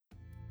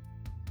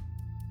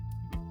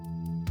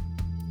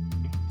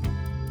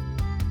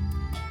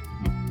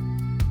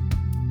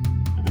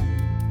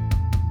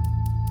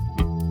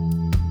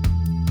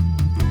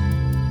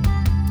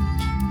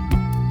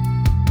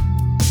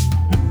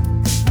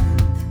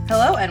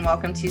and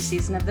welcome to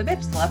Season of the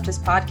Bitch, the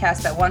leftist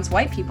podcast that wants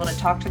white people to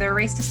talk to their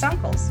racist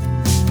uncles.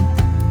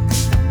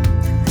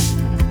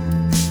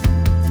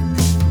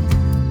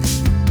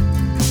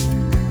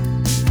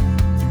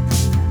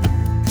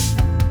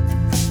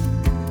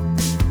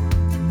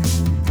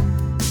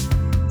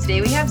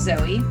 Today we have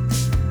Zoe,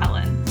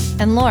 Helen,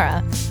 and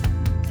Laura.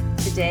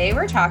 Today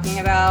we're talking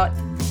about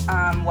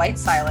white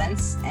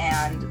silence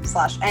and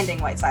 /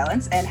 ending white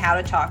silence and how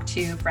to talk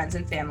to friends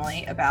and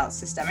family about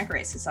systemic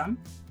racism.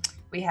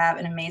 We have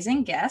an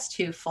amazing guest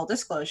who, full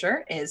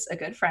disclosure, is a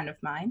good friend of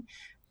mine.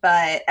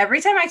 But every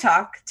time I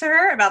talk to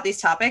her about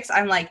these topics,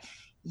 I'm like,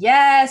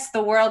 yes,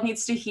 the world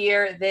needs to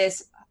hear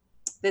this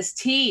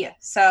tea.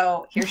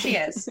 So here she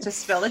is to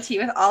spill the tea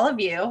with all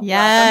of you.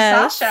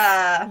 Yes.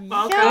 Welcome, Sasha.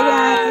 welcome.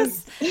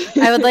 Yes.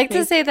 I would like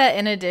to say that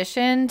in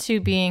addition to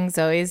being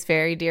Zoe's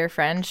very dear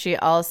friend, she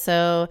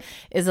also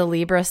is a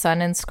Libra sun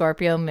and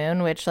Scorpio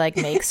moon, which like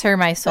makes her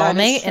my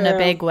soulmate in a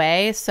big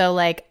way. So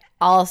like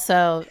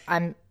also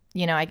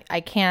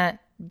I can't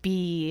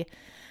be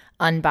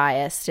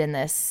unbiased in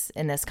this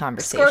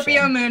conversation.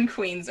 Scorpio moon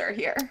queens are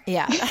here.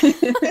 Yeah.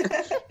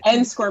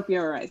 And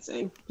Scorpio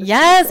rising.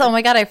 Yes. Oh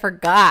my God, I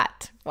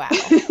forgot. Wow.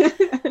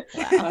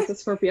 Lots of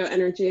Scorpio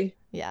energy.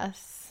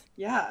 Yes.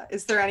 Yeah.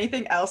 Is there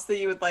anything else that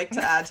you would like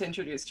to add to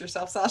introduce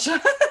yourself, Sasha?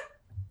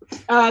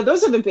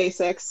 Those are the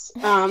basics.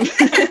 Yeah,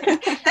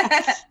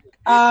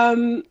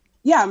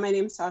 my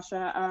name's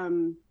Sasha.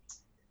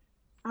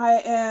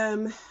 I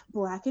am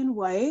black and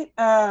white,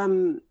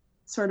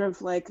 sort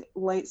of like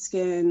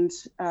light-skinned,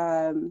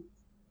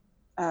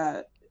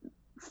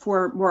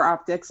 for more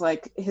optics,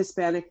 like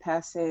Hispanic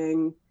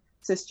passing,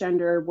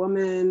 cisgender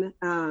woman.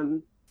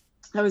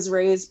 I was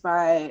raised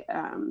by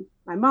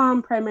my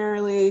mom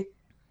primarily,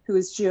 who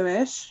is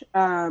Jewish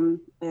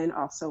and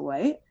also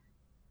white.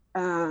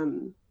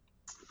 I'm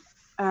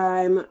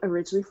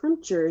originally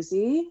from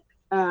Jersey,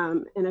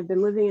 and I've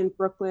been living in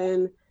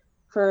Brooklyn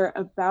for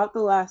about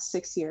the last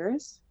 6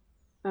 years.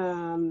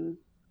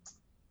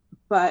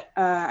 But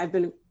I've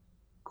been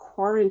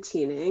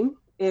quarantining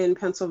in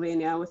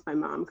Pennsylvania with my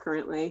mom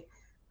currently.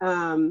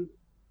 And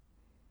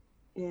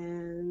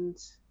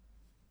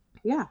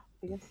yeah,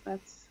 I guess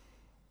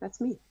that's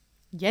me.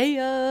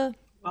 Yeah.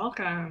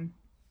 Welcome.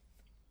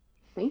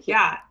 Thank you.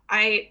 Yeah,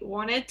 I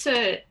wanted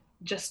to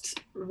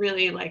just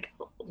really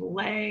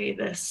lay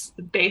this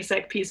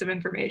basic piece of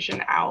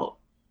information out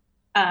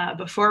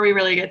before we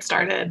really get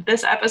started.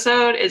 This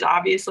episode is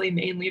obviously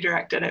mainly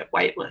directed at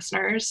white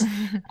listeners.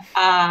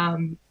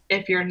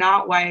 If you're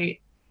not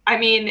white,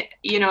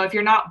 if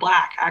you're not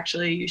black,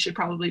 actually, you should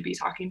probably be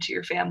talking to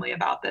your family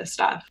about this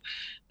stuff.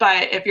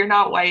 But if you're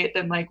not white,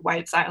 then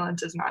white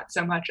silence is not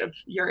so much of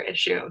your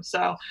issue.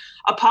 So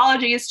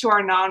apologies to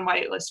our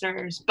non-white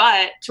listeners,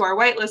 but to our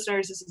white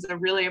listeners, this is a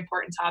really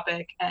important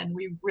topic. And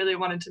we really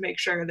wanted to make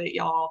sure that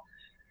y'all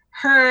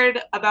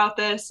heard about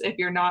this. If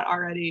you're not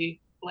already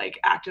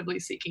actively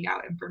seeking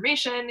out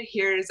information,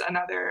 here's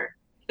another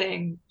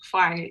thing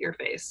flying at your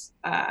face.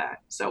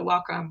 So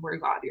welcome. We're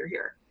glad you're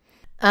here.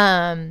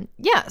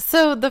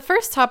 So the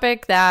first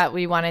topic that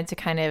we wanted to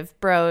kind of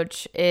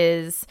broach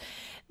is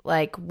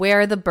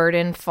where the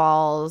burden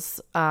falls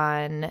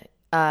on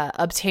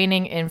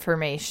obtaining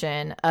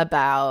information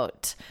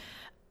about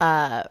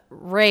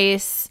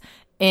race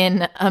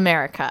in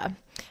America.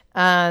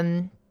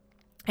 And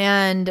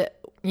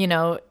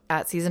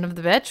at Season of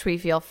the Bitch, we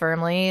feel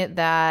firmly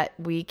that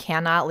we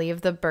cannot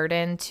leave the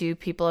burden to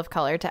people of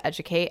color to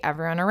educate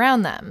everyone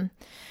around them.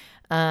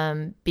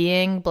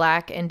 Being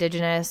Black,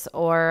 Indigenous,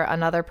 or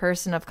another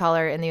person of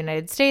color in the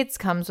United States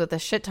comes with a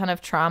shit ton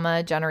of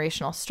trauma,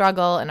 generational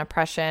struggle, and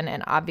oppression,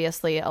 and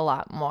obviously a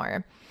lot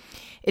more.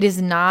 It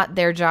is not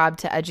their job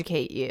to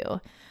educate you.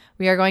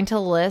 We are going to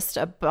list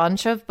a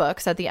bunch of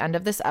books at the end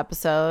of this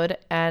episode,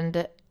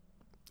 and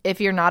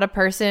if you're not a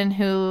person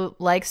who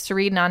likes to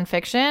read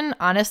nonfiction,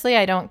 honestly,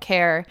 I don't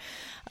care.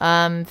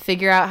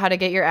 Figure out how to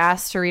get your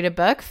ass to read a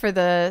book for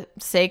the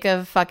sake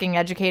of fucking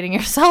educating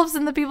yourselves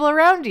and the people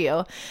around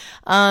you.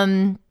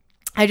 I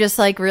just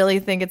really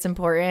think it's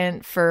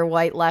important for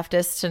white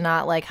leftists to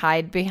not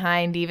hide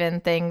behind even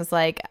things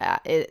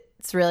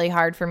it's really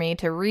hard for me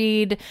to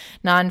read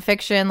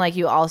nonfiction.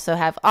 You also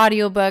have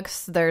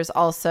audiobooks. There's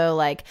also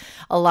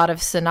a lot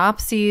of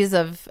synopses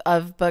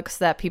of books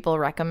that people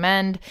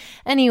recommend.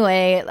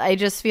 Anyway, I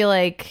just feel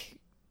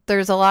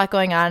there's a lot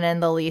going on,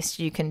 and the least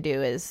you can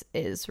do is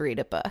read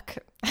a book.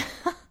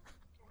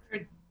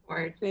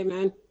 Word.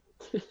 Amen.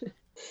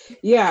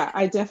 Yeah,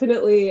 I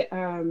definitely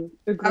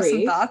agree. Have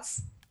some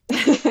thoughts?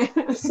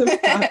 Some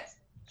thoughts.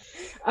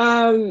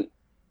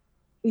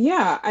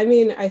 Yeah,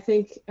 I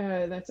think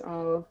that's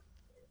all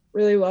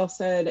really well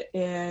said.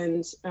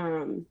 And,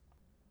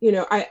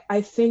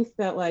 I think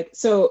that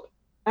so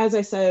as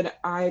I said,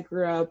 I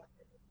grew up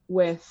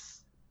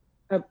with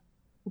a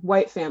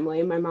white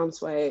family. My mom's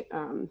white.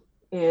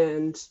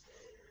 And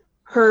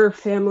her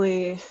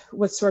family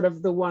was sort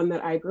of the one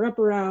that I grew up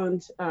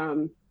around.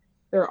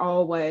 They're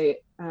all white,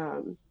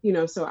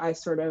 so I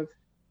sort of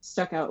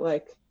stuck out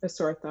like a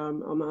sore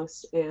thumb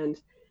almost. And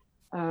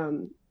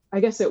I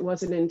guess it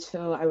wasn't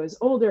until I was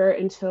older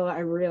until I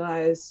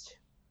realized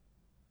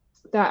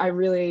that I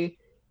really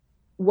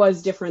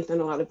was different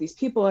than a lot of these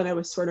people, and I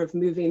was sort of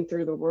moving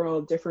through the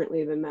world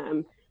differently than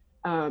them.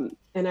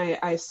 And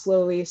I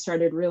slowly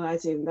started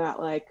realizing that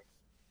like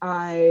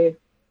I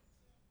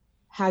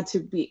had to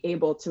be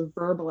able to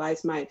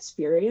verbalize my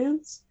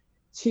experience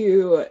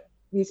to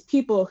these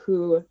people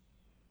who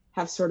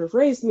have sort of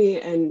raised me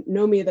and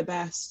know me the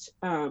best,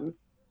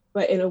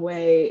 but in a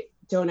way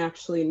don't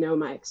actually know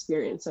my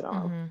experience at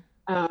all.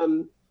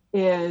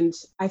 And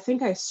I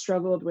think I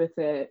struggled with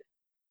it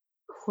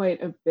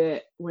quite a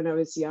bit when I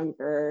was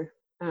younger.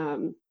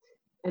 And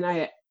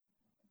I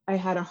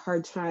had a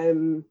hard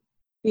time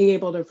being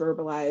able to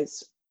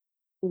verbalize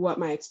what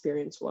my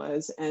experience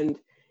was. And,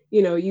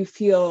 you know, you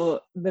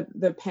feel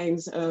the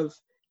pangs of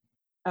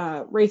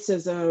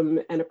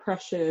racism and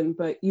oppression,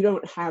 but you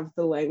don't have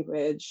the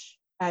language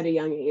at a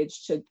young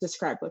age to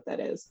describe what that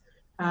is.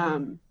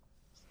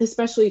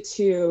 Especially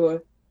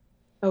to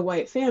a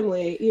white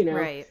family, you know,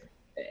 Right.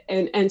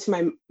 And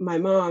to my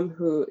mom,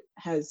 who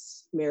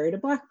has married a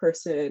Black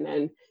person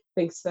and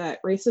thinks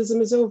that racism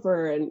is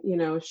over. And, you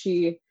know,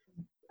 she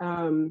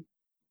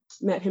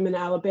met him in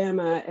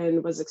Alabama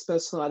and was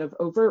exposed to a lot of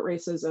overt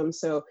racism.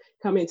 So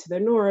coming to the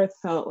North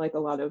felt like a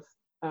lot of,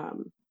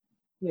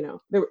 you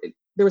know, there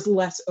was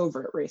less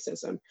overt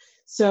racism.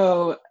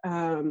 So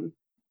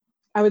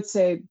I would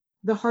say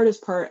the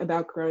hardest part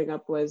about growing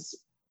up was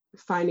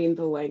finding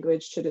the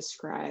language to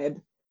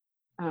describe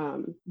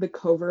the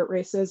covert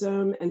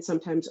racism and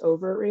sometimes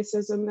overt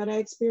racism that I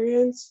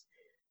experienced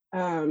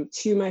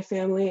to my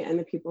family and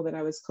the people that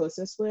I was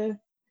closest with,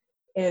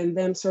 and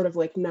them sort of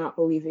like not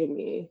believing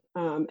me.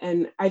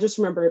 And I just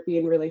remember it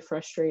being really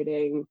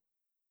frustrating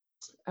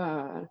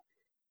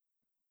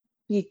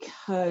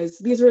because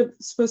these were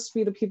supposed to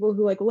be the people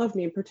who like love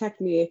me and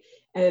protect me,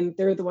 and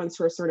they're the ones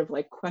who are sort of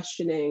like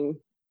questioning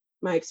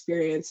my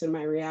experience and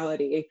my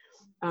reality.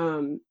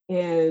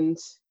 And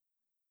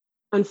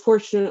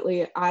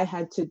unfortunately, I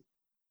had to,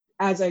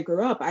 as I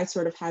grew up, I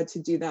sort of had to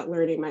do that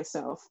learning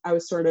myself. I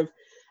was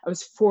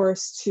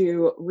forced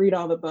to read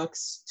all the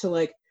books to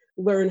like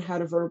learn how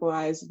to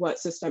verbalize what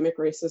systemic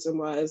racism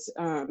was,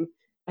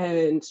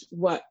 and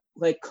what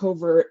like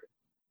covert,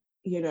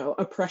 you know,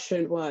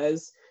 oppression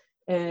was.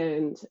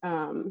 And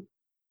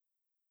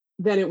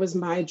then it was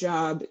my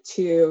job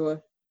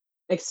to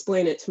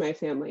explain it to my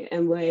family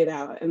and lay it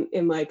out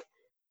in like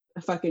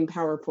a fucking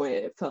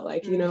PowerPoint. It felt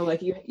like, you know,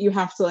 like you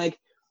have to like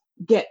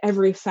get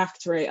every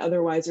fact right,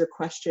 otherwise you're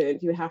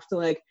questioned. You have to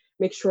like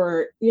make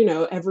sure, you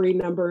know, every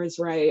number is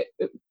right,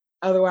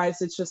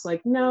 otherwise it's just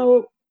like,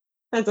 no,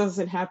 that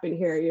doesn't happen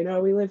here, you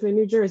know, we live in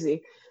New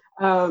Jersey.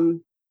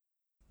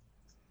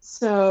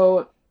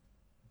 So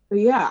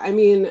yeah, I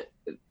mean,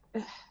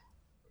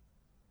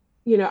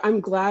 you know, I'm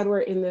glad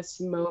we're in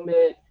this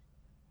moment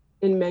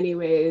in many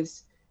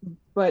ways,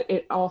 but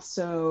it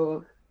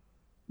also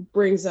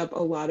brings up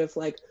a lot of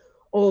like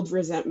old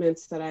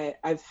resentments that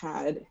I've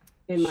had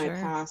in my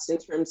past, in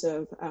terms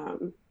of,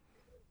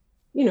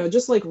 you know,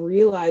 just like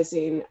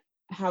realizing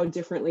how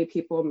differently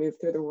people move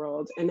through the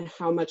world and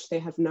how much they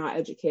have not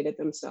educated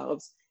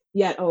themselves,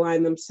 yet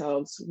align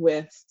themselves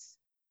with,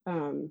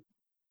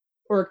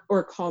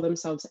 or call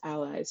themselves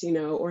allies, you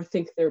know, or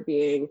think they're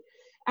being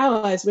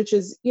allies, which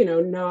is, you know,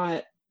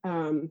 not,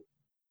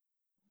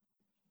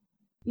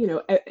 you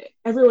know,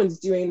 everyone's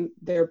doing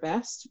their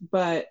best,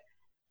 but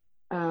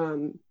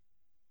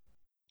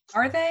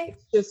are they?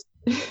 Just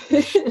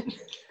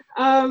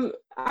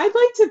I'd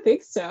like to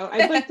think so.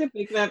 I'd like to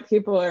think that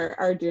people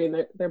are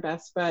doing their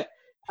best, but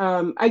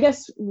I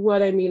guess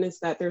what I mean is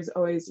that there's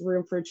always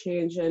room for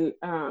change. And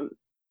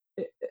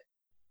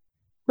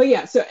but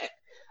yeah, so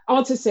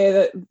all to say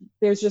that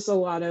there's just a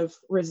lot of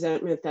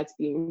resentment that's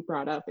being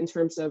brought up in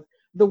terms of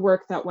the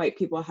work that white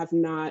people have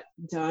not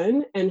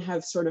done and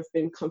have sort of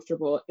been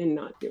comfortable in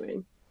not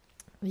doing.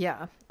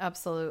 Yeah,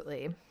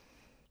 absolutely.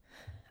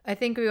 I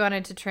think we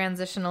wanted to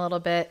transition a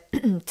little bit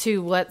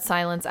to what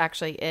silence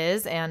actually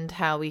is and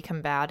how we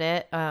combat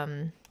it.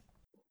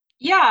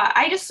 Yeah,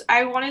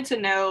 I wanted to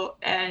know,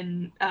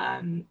 and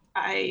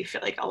I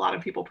feel like a lot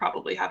of people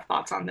probably have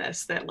thoughts on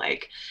this, that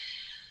like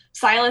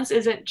silence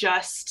isn't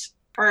just,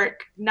 or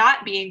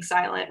not being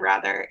silent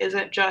rather,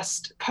 isn't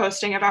just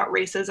posting about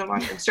racism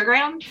on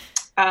Instagram.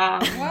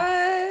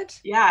 What?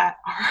 Yeah,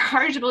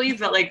 hard to believe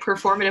that like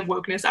performative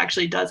wokeness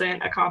actually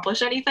doesn't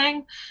accomplish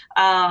anything.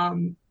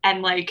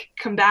 And like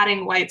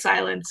combating white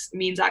silence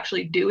means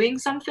actually doing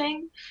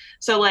something.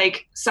 So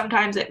like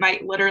sometimes it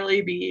might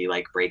literally be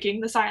like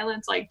breaking the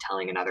silence, like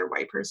telling another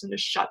white person to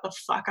shut the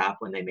fuck up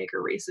when they make a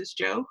racist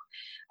joke.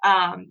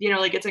 You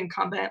know, like it's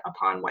incumbent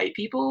upon white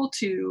people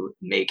to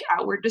make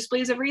outward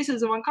displays of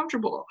racism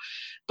uncomfortable.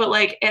 But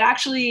like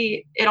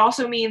it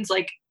also means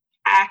like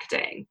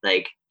acting,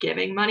 like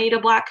giving money to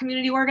Black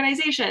community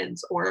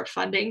organizations or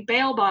funding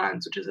bail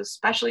bonds, which is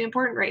especially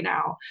important right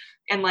now,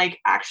 and like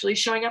actually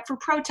showing up for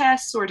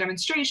protests or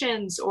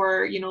demonstrations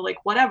or, you know, like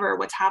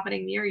what's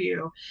happening near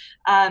you.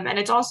 And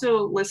it's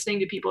also listening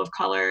to people of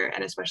color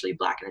and especially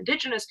Black and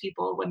Indigenous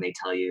people when they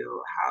tell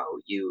you how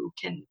you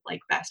can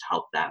like best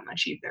help them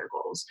achieve their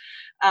goals.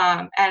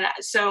 And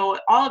so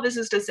all of this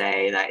is to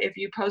say that if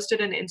you posted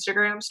an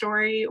Instagram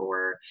story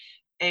or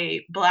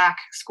a Black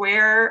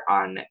square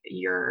on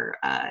your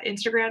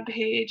Instagram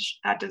page,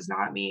 that does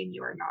not mean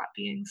you are not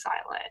being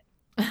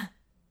silent.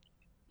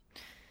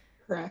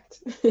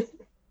 Correct.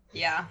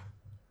 Yeah.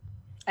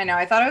 I know.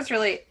 I thought it was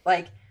really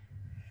like,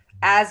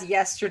 as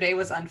yesterday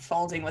was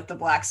unfolding with the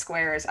Black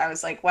squares, I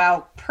was like,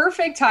 wow,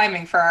 perfect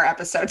timing for our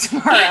episode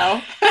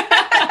tomorrow.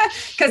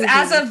 Because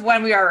as of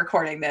when we are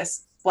recording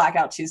this,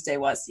 Blackout Tuesday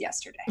was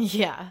yesterday.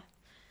 Yeah.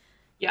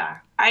 Yeah,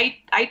 I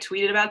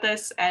tweeted about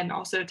this and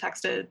also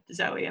texted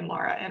Zoe and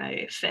Laura in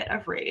a fit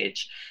of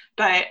rage.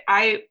 But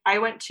I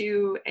went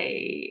to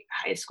a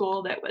high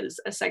school that was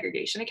a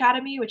segregation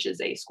academy, which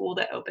is a school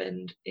that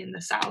opened in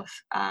the South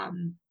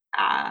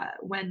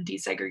when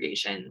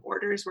desegregation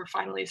orders were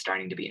finally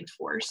starting to be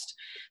enforced.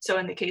 So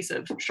in the case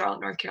of Charlotte,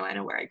 North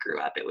Carolina, where I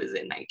grew up, it was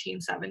in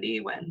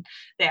 1970 when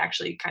they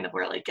actually kind of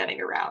were like getting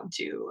around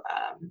to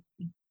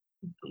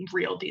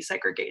real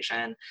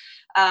desegregation.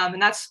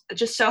 And that's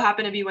just so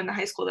happened to be when the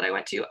high school that I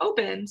went to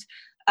opened.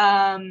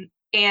 And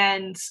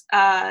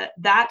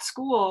that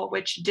school,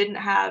 which didn't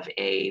have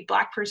a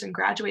Black person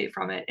graduate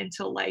from it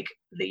until like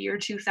the year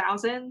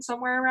 2000,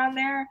 somewhere around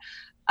there,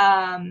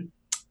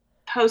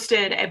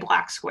 posted a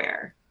Black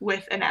square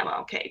with an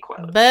MLK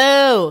quote.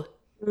 Boo!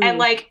 And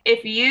like,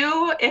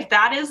 if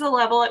that is the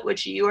level at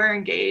which you are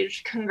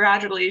engaged,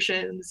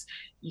 congratulations.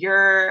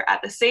 You're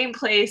at the same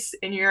place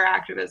in your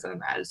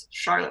activism as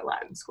Charlotte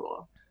Latin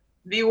School.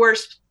 The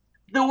worst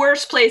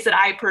place that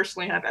I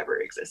personally have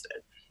ever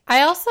existed.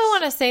 I also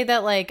want to say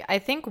that, like, I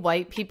think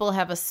white people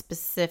have a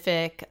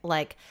specific,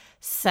 like,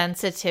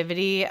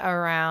 sensitivity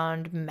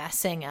around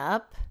messing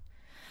up.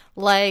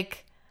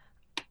 Like,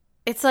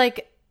 it's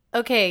like,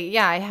 okay,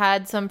 yeah, I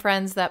had some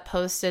friends that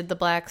posted the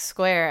Black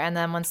square, and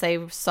then once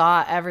they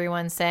saw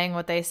everyone saying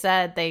what they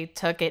said, they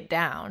took it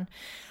down.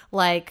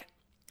 Like,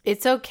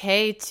 it's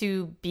okay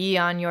to be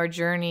on your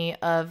journey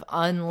of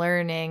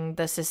unlearning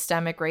the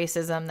systemic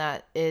racism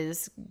that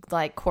is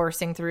like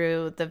coursing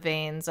through the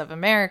veins of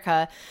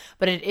America,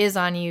 but it is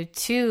on you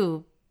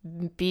to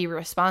be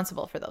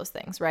responsible for those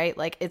things, right?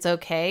 Like, it's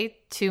okay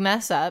to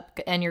mess up,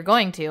 and you're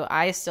going to.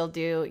 I still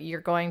do. You're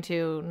going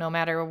to, no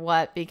matter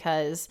what,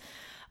 because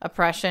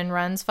oppression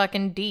runs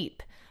fucking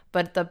deep.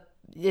 But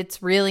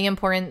it's really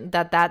important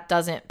that that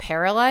doesn't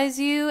paralyze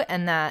you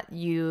and that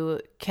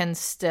you can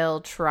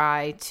still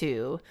try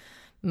to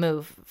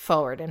move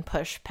forward and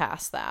push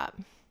past that.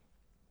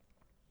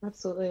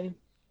 Absolutely.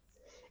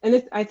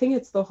 And I think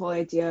it's the whole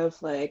idea of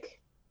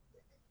like,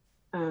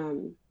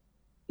 you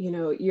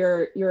know,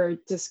 your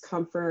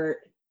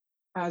discomfort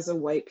as a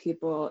white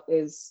people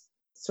is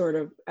sort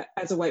of,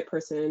 as a white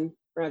person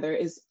rather,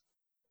 is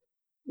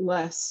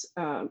less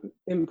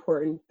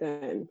important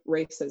than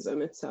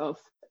racism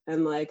itself.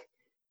 And like,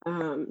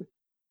 you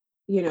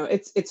know,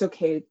 it's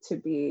okay to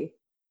be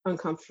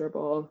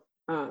uncomfortable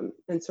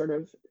and sort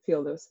of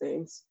feel those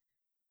things.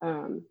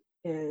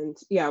 And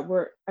yeah,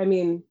 we're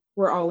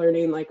all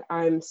learning. Like,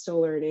 I'm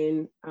still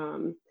learning.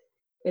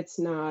 It's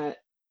not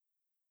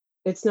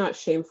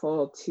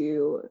shameful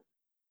to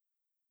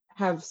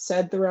have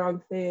said the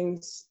wrong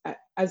things,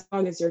 as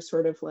long as you're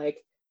sort of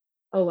like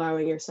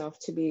allowing yourself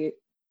to be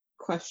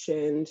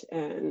questioned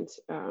and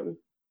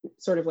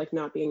sort of like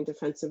not being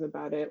defensive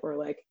about it or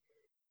like,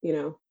 you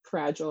know,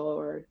 fragile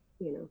or,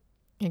 you know.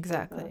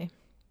 Exactly.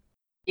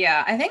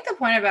 Yeah, I think the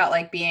point about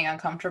like being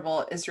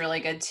uncomfortable is really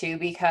good too,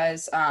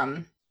 because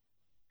I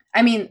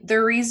mean,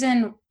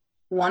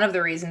 one of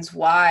the reasons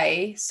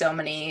why so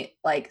many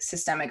like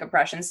systemic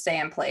oppressions stay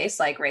in place,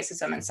 like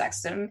racism and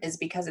sexism, is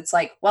because it's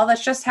like, well,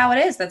 that's just how it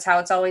is. That's how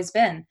it's always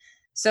been.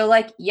 So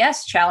like,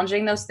 yes,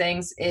 challenging those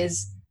things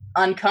is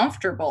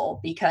uncomfortable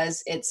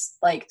because it's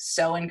like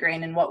so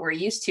ingrained in what we're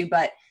used to,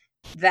 but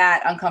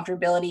that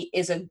uncomfortability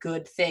is a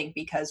good thing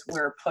because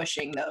we're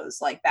pushing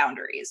those like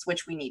boundaries,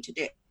 which we need to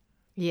do.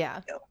 Yeah.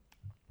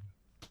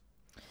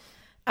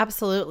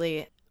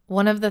 Absolutely.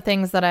 One of the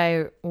things that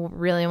I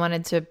really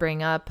wanted to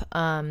bring up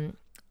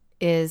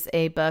is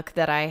a book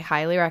that I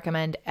highly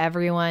recommend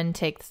everyone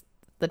takes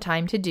the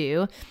time to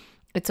do.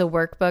 It's a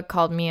workbook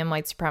called Me and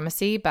White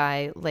Supremacy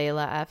by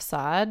Layla F.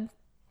 Saad.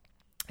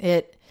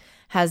 It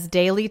has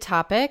daily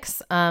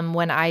topics.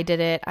 When I did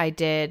it, I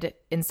did,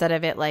 instead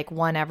of it like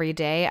one every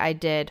day, I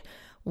did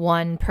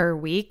one per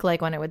week.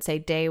 Like when it would say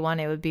day one,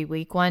 it would be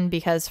week one,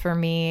 because for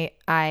me,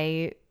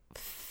 I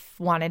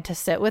wanted to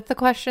sit with the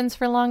questions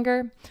for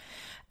longer.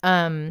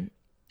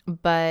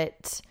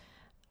 But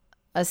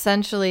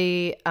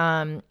essentially,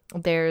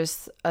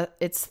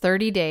 it's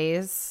 30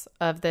 days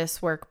of this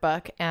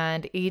workbook,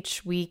 and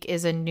each week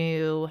is a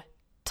new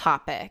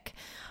topic.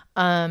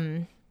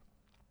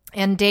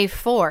 And day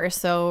 4,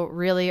 so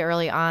really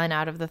early on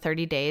out of the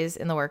 30 days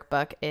in the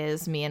workbook,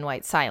 is Me and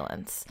White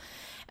Silence.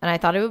 And I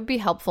thought it would be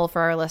helpful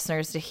for our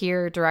listeners to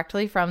hear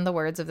directly from the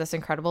words of this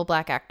incredible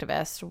Black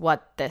activist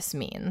what this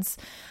means.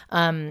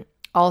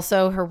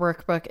 Also, her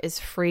workbook is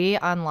free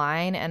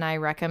online, and I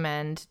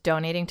recommend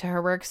donating to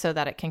her work so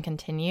that it can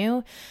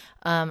continue.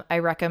 I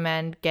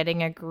recommend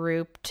getting a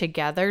group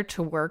together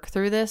to work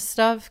through this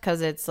stuff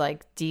because it's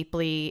like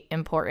deeply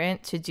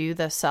important to do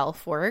the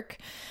self-work.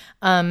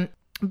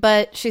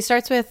 But she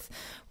starts with,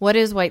 what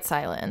is white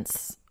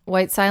silence?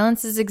 White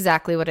silence is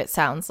exactly what it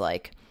sounds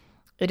like.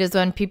 It is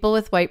when people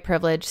with white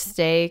privilege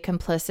stay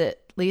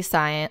complicitly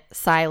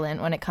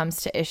silent when it comes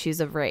to issues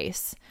of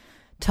race.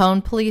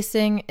 Tone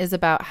policing is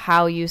about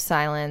how you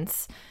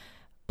silence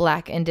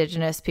Black,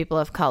 Indigenous, people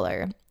of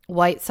color.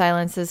 White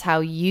silence is how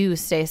you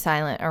stay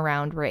silent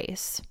around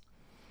race.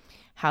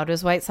 How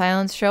does white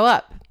silence show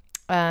up?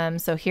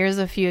 So here's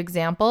a few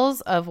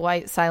examples of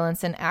white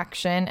silence in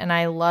action. And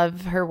I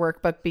love her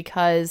workbook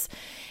because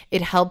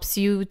it helps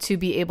you to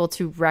be able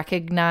to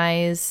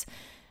recognize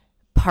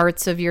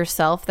parts of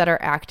yourself that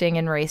are acting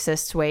in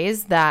racist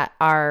ways that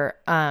are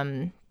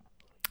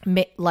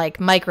like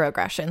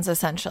microaggressions,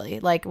 essentially,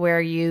 like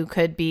where you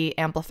could be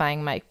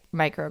amplifying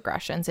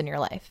microaggressions in your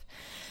life.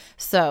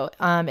 So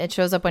it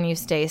shows up when you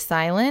stay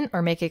silent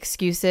or make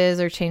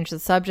excuses or change the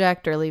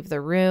subject or leave the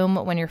room,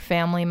 when your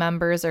family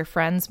members or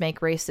friends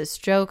make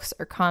racist jokes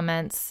or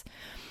comments.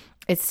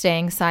 It's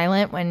staying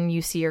silent when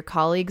you see your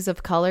colleagues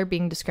of color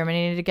being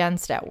discriminated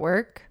against at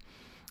work.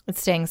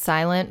 It's staying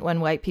silent when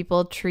white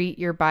people treat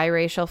your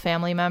biracial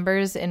family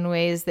members in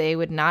ways they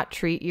would not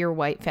treat your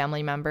white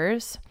family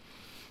members.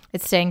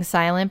 It's staying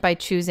silent by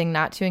choosing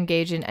not to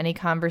engage in any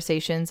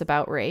conversations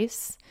about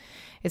race.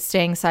 It's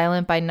staying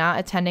silent by not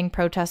attending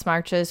protest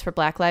marches for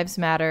Black Lives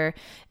Matter,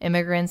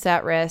 immigrants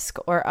at risk,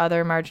 or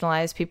other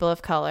marginalized people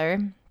of color.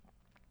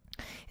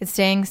 It's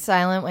staying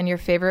silent when your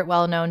favorite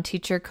well-known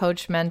teacher,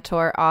 coach,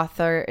 mentor,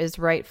 author is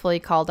rightfully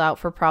called out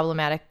for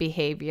problematic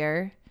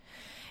behavior.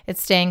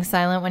 It's staying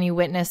silent when you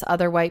witness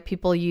other white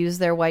people use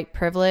their white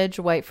privilege,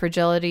 white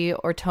fragility,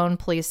 or tone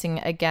policing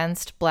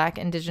against Black,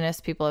 Indigenous,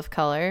 people of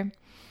color.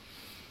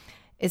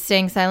 It's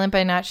staying silent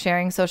by not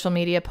sharing social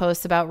media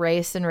posts about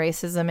race and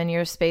racism in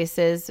your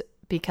spaces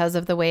because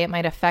of the way it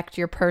might affect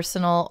your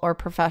personal or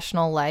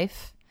professional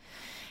life.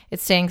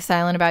 It's staying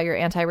silent about your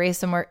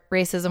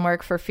anti-racism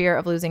work for fear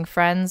of losing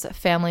friends,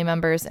 family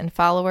members, and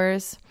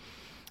followers.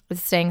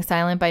 It's staying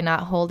silent by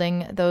not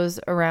holding those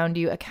around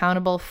you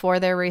accountable for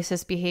their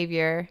racist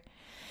behavior.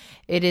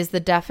 It is the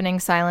deafening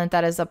silence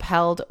that has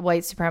upheld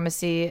white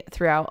supremacy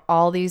throughout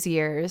all these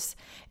years.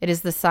 It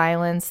is the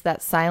silence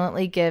that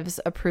silently gives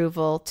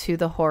approval to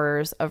the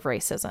horrors of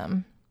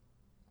racism.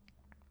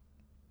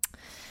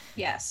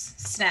 Yes,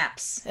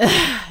 snaps.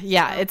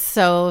 Yeah, it's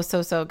so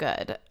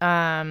good.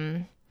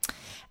 And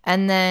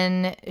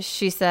then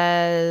she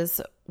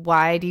says,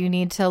 why do you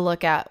need to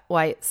look at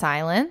white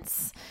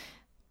silence?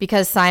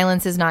 Because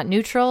silence is not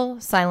neutral.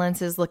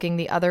 Silence is looking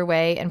the other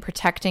way and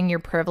protecting your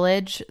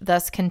privilege,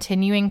 thus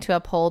continuing to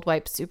uphold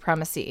white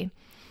supremacy.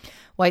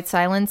 White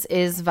silence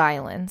is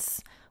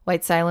violence.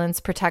 White silence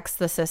protects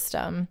the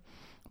system.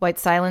 White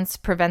silence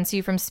prevents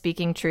you from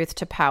speaking truth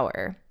to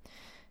power.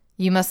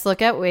 You must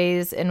look at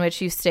ways in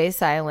which you stay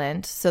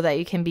silent so that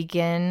you can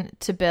begin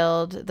to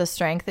build the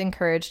strength and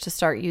courage to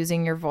start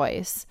using your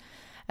voice.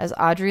 As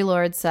Audre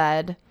Lorde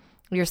said,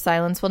 your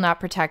silence will not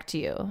protect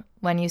you.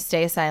 When you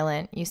stay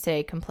silent, you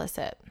stay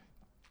complicit.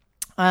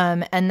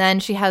 And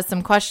then she has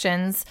some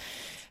questions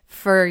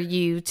for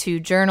you to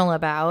journal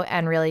about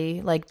and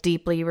really like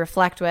deeply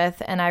reflect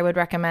with. And I would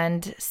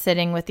recommend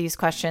sitting with these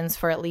questions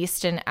for at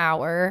least an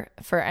hour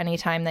for any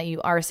time that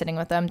you are sitting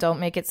with them. Don't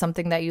make it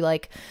something that you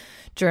like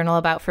journal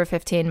about for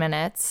 15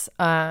 minutes.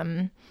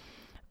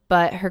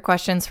 But her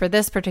questions for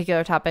this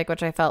particular topic,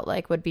 which I felt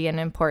like would be an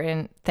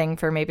important thing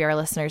for maybe our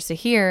listeners to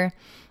hear,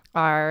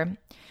 are: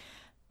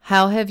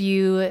 how have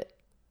you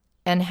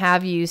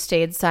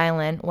stayed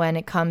silent when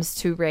it comes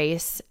to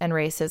race and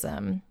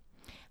racism?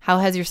 How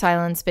has your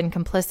silence been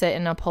complicit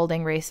in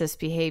upholding racist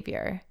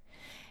behavior?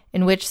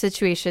 In which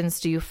situations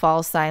do you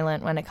fall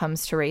silent when it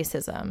comes to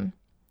racism?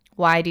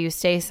 Why do you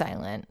stay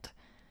silent?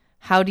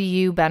 How do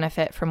you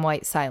benefit from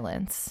white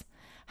silence?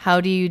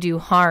 How do you do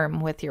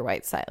harm with your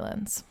white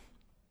silence?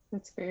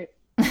 That's great.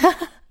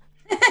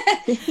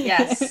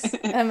 Yes.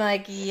 I'm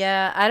like,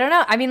 yeah, I don't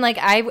know. I mean, like,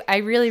 I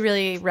really,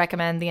 really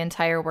recommend the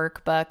entire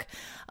workbook.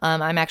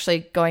 I'm actually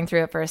going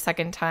through it for a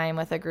second time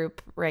with a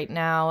group right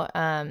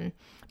now,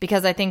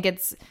 because I think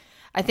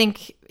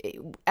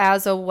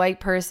as a white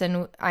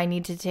person, I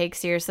need to take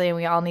seriously, and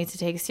we all need to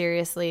take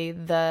seriously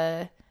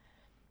the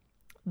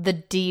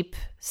deep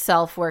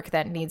self-work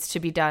that needs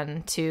to be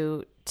done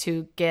to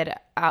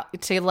get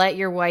out, to let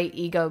your white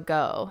ego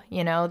go,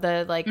 you know,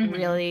 the like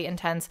really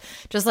intense,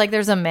 just like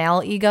there's a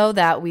male ego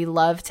that we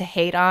love to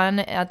hate on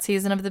at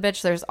Season of the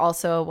Bitch, there's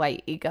also a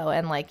white ego,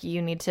 and like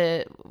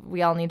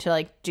we all need to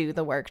like do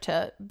the work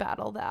to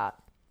battle that.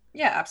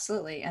 Yeah,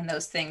 absolutely. And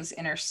those things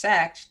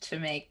intersect to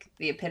make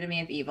the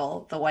epitome of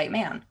evil, the white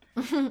man.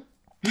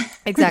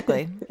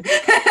 Exactly.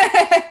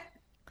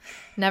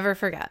 Never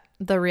forget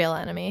the real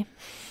enemy.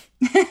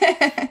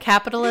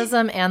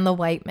 Capitalism and the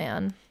white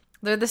man.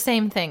 They're the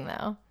same thing,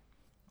 though.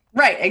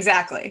 Right,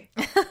 exactly.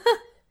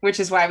 Which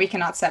is why we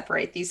cannot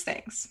separate these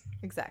things.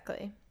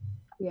 Exactly.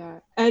 Yeah.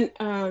 And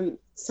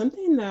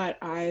something that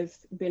I've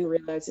been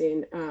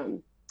realizing,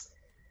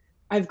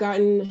 I've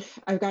gotten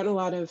a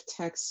lot of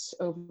texts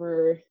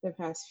over the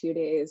past few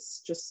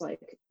days, just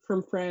like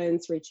from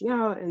friends reaching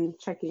out and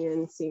checking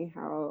in, seeing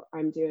how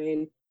I'm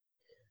doing.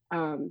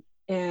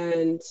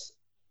 And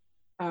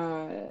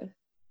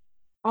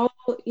all,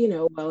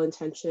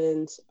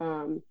 well-intentioned.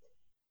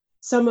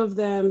 Some of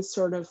them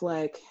sort of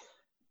like,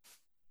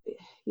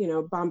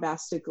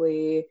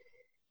 bombastically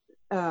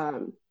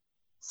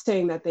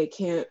saying that they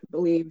can't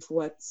believe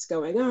what's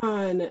going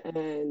on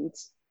and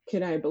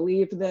can I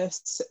believe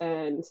this?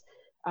 And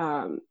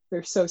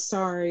they're so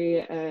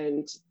sorry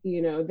and,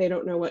 they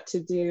don't know what to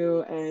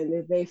do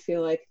and they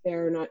feel like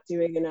they're not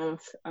doing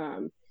enough,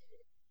 and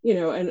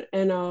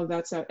all of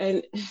that stuff.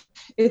 And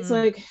it's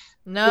like,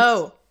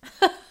 no.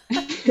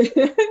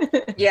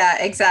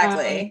 Yeah,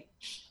 exactly.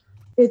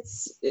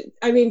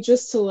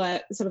 Just to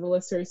let some of the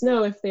listeners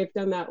know, if they've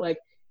done that, like,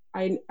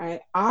 I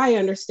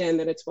understand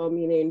that it's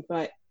well-meaning,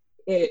 but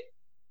it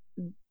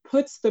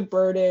puts the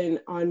burden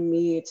on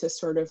me to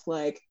sort of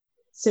like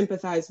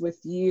sympathize with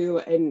you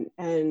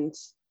and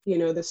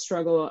the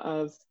struggle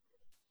of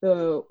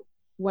the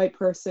white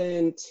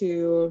person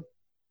to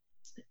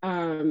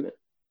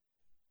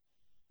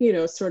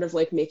sort of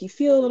like make you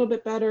feel a little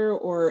bit better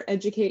or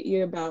educate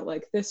you about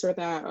like this or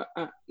that,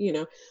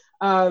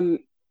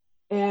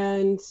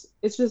 and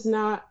it's just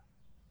not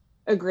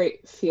a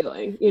great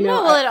feeling,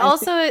 No, well, it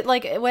also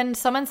like when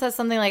someone says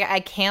something like, I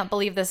can't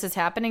believe this is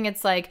happening,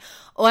 it's like,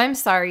 oh, I'm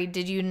sorry,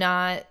 did you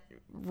not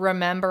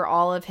remember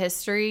all of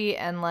history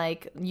and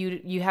like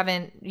you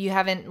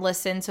haven't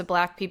listened to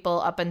Black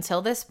people up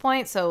until this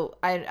point? So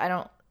I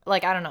don't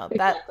know.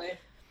 Exactly.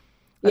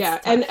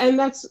 That's tough. and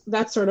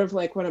that's sort of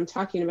like what I'm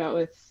talking about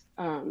with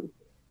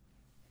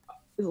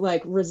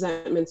like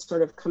resentment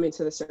sort of coming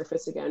to the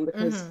surface again,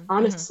 because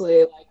honestly,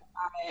 like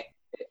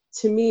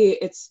to me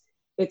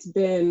it's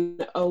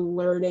been a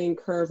learning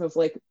curve of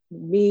like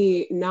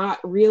me not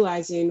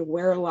realizing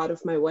where a lot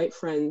of my white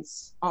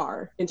friends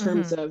are in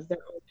terms of their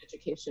own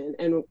education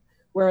and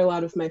where a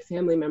lot of my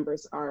family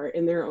members are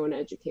in their own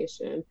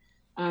education.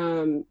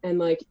 And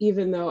like,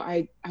 even though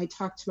I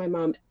talk to my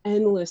mom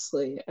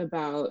endlessly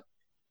about,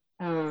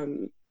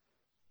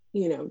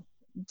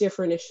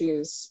 different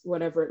issues,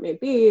 whatever it may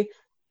be,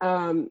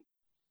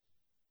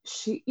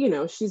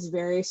 she's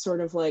very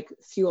sort of like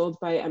fueled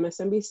by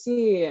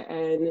MSNBC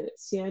and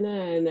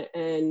CNN,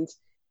 and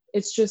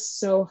it's just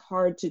so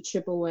hard to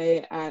chip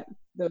away at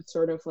those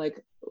sort of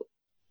like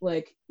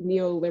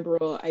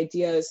neoliberal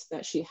ideas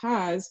that she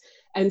has.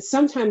 And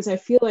sometimes I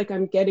feel like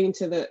I'm getting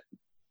to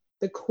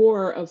the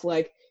core of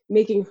like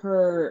making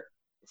her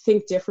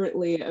think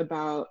differently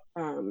about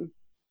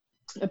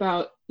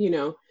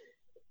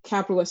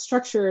capitalist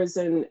structures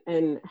and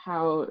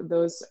how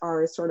those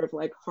are sort of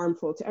like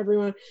harmful to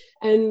everyone.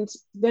 And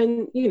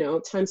then,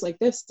 times like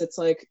this, it's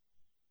like,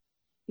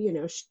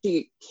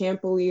 she can't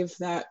believe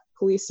that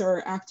police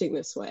are acting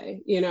this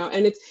way,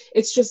 and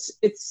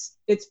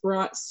it's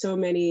brought so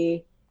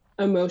many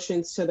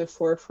emotions to the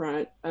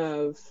forefront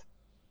of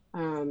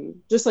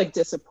just like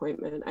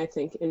disappointment, I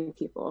think, in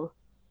people,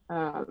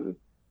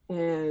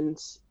 and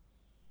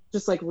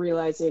just like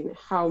realizing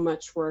how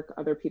much work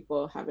other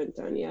people haven't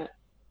done yet.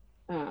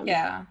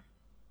 Yeah,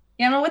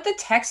 but with the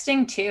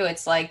texting too,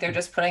 it's like they're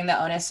just putting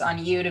the onus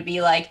on you to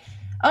be like,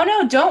 oh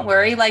no, don't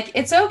worry, like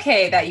it's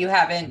okay that you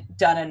haven't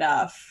done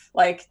enough,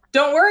 like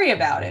don't worry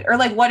about it. Or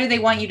like, what do they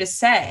want you to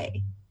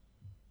say?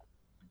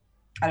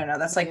 I don't know,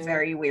 that's like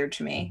very weird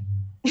to me.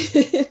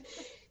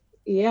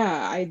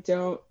 Yeah, I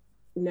don't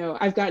know.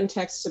 I've gotten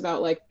texts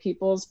about like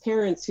people's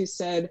parents who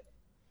said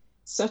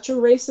such a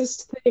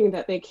racist thing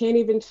that they can't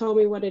even tell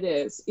me what it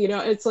is.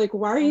 It's like,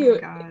 why are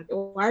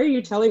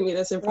you telling me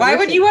this information? Why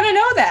would you want to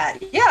know that?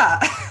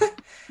 Yeah.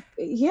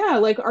 Yeah,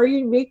 like, are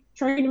you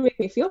trying to make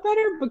me feel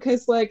better?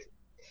 Because like,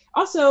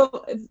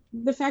 also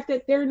the fact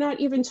that they're not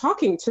even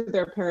talking to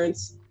their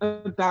parents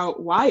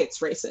about why it's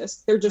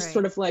racist. They're just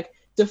sort of like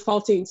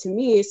defaulting to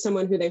me,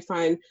 someone who they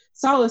find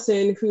solace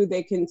in, who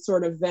they can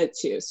sort of vent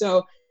to.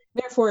 So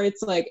therefore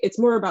it's like, it's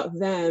more about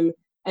them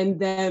and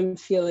them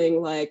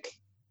feeling like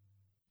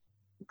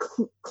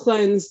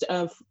cleansed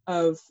of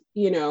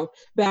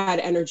bad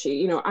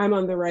energy. I'm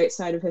on the right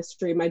side of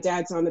history, my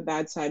dad's on the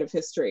bad side of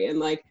history, and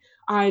like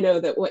I know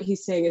that what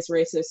he's saying is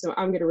racist, so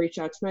I'm going to reach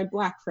out to my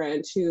Black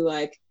friend who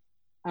like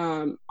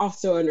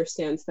also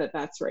understands that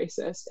that's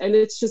racist. And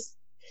it's just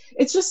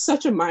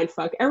such a mind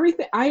fuck.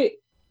 Everything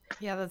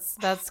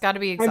that's got to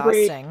be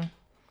exhausting.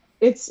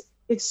 It's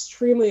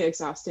extremely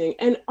exhausting.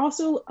 And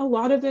also a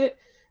lot of it,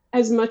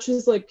 as much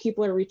as like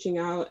people are reaching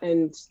out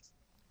and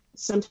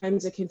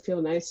sometimes it can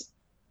feel nice,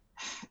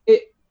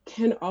 it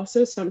can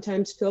also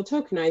sometimes feel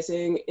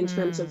tokenizing in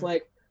terms of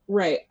like,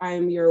 right,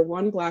 I'm your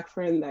one Black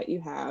friend that you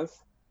have,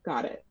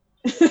 got it.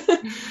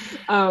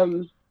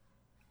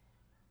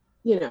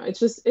 it's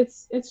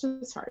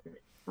just hard.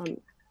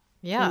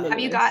 Yeah. Have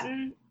you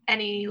gotten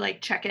any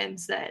like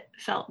check-ins that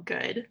felt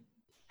good?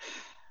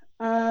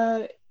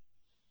 Yeah,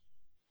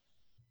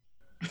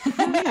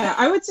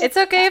 I would say it's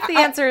okay if the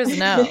answer is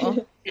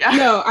no. Yeah.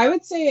 No, I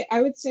would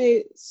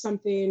say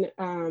something.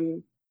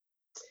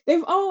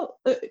 They've all,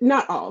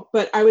 not all,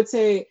 but I would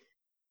say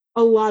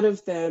a lot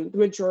of them, the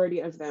majority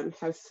of them,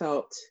 have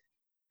felt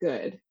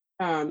good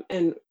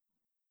and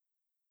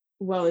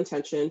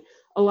well-intentioned.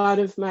 A lot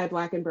of my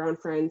Black and brown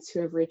friends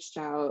who have reached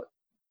out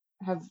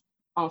have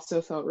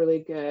also felt really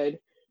good.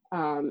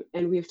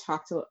 And we've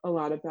talked a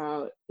lot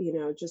about,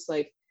 just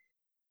like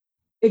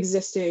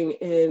existing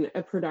in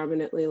a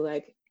predominantly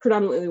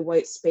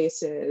white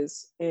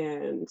spaces,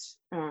 and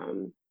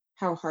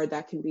how hard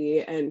that can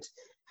be, and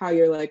how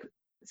your like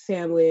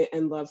family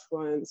and loved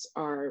ones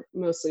are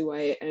mostly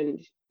white,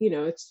 and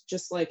it's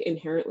just like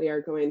inherently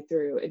are going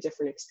through a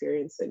different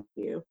experience than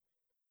you.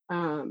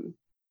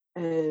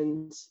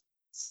 And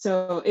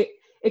so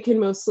it can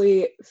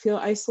mostly feel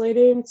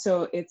isolating.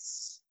 So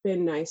it's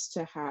been nice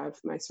to have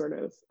my sort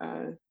of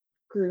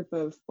group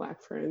of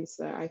Black friends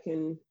that I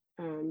can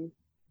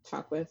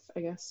talk with, I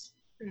guess.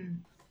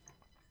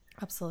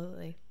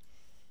 Absolutely.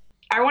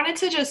 I wanted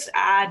to just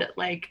add,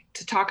 like,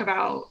 to talk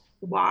about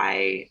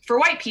why, for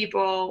white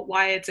people,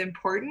 why it's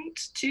important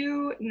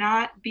to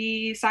not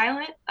be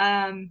silent.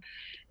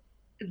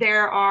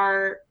 There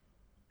are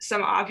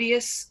some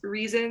obvious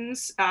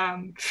reasons,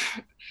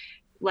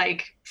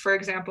 like, for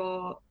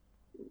example,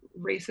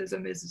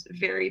 racism is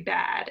very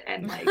bad,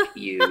 and like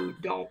you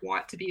don't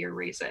want to be a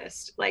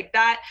racist. Like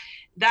that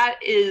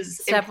is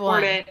Step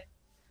important. one.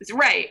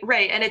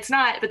 Right. And it's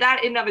not, but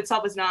that in and of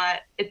itself is not,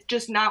 it's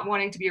just not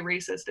wanting to be a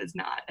racist is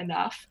not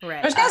enough.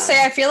 Right. I was gonna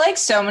say, I feel like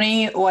so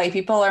many white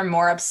people are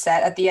more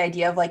upset at the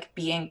idea of like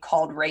being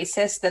called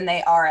racist than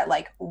they are at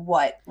like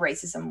what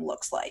racism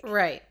looks like.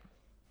 Right.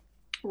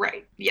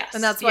 Yes.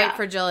 And that's white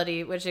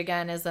fragility, which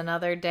again is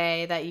another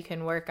day that you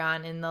can work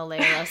on in the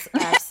Layla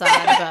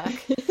Saad book.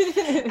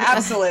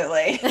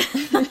 Absolutely.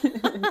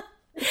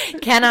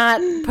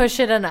 Cannot push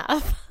it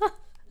enough.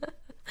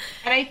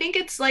 And I think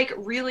it's like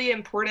really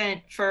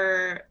important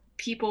for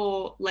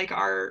people like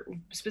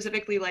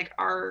specifically like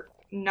our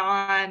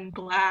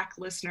non-Black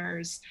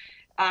listeners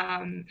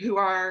who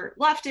are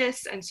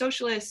leftists and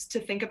socialists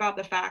to think about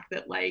the fact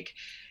that like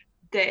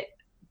that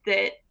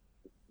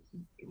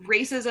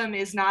racism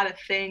is not a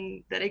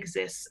thing that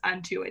exists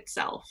unto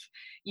itself.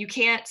 You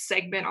can't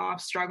segment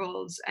off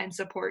struggles and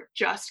support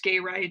just gay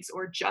rights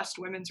or just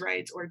women's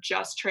rights or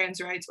just trans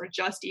rights or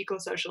just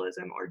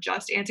eco-socialism or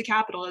just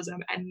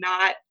anti-capitalism and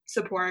not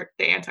support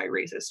the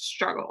anti-racist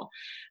struggle.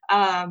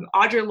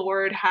 Audre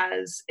Lorde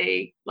has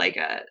a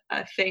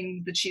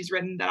thing that she's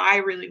written that I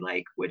really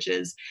like, which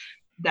is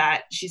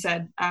that she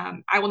said,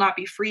 I will not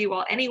be free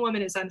while any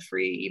woman is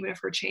unfree, even if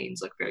her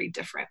chains look very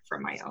different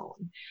from my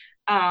own.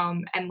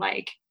 And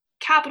like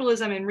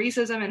capitalism and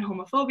racism and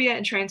homophobia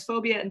and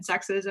transphobia and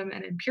sexism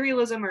and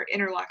imperialism are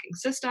interlocking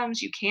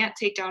systems. You can't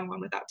take down one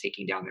without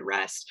taking down the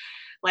rest.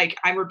 Like,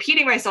 I'm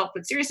repeating myself,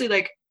 but seriously,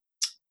 like,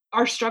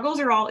 our struggles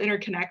are all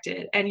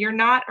interconnected, and you're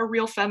not a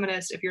real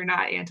feminist if you're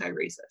not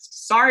anti-racist.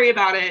 Sorry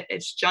about it.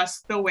 It's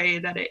just the way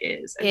that it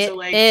is. And so,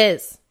 like,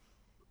 is.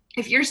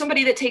 If you're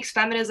somebody that takes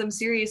feminism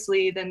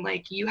seriously, then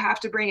like you have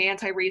to bring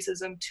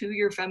anti-racism to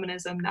your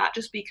feminism, not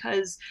just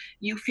because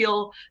you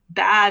feel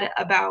bad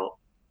about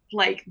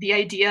like the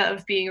idea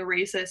of being a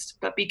racist,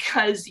 but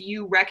because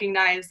you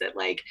recognize that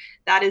like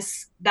that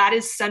is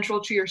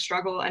central to your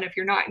struggle. And if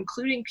you're not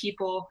including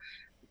people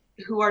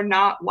who are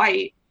not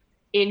white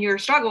in your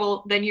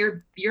struggle, then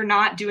you're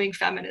not doing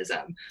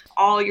feminism.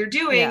 All you're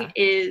doing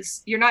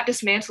is you're not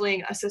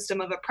dismantling a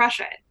system of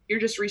oppression. You're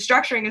just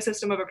restructuring a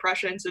system of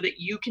oppression so that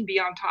you can be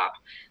on top,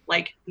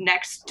 like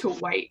next to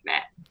white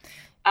men.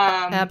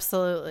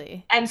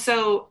 Absolutely. And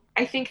so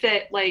I think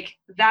that like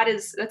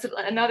that's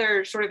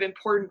another sort of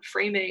important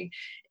framing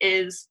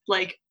is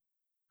like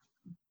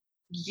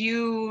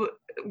you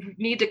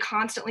need to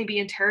constantly be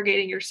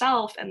interrogating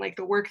yourself and like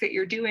the work that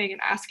you're doing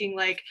and asking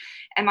like,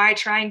 am I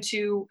trying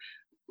to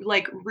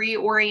like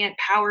reorient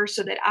power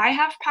so that I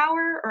have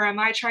power, or am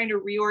I trying to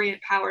reorient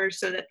power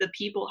so that the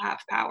people have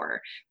power?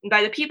 And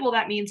by the people,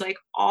 that means like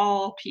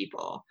all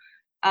people.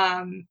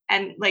 And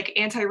like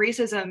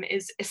anti-racism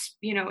is,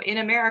 you know, in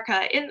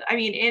America,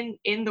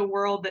 in the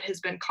world that has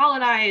been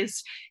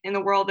colonized, in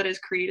the world that has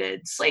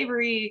created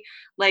slavery,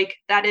 like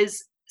that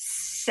is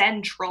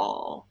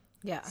central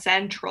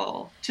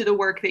to the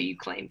work that you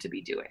claim to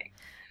be doing.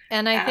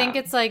 And I think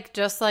it's like,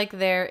 just like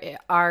there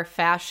are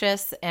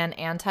fascists and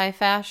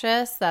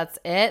anti-fascists, that's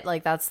it.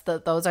 Like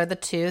those are the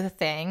two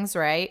things,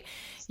 right?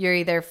 You're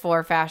either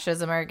for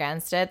fascism or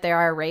against it. There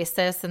are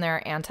racists and there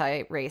are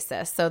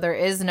anti-racists. So there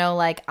is no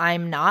like,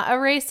 I'm not a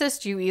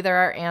racist. You either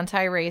are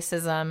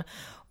anti-racism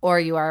or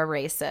you are a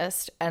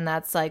racist. And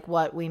that's like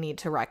what we need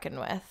to reckon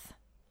with.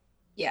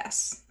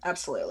 Yes,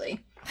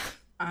 absolutely.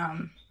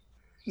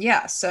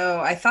 Yeah, so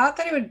I thought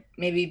that it would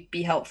maybe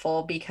be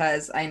helpful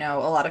because I know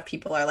a lot of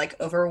people are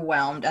like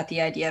overwhelmed at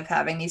the idea of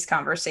having these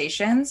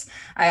conversations.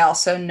 I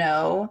also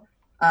know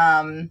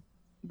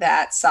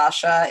that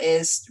Sasha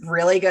is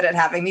really good at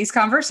having these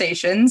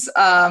conversations.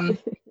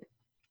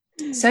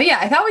 So yeah,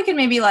 I thought we could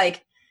maybe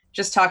like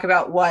just talk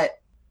about what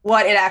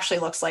it actually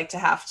looks like to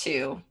have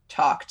to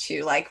talk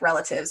to like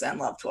relatives and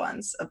loved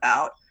ones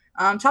about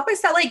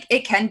topics that like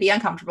it can be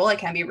uncomfortable, it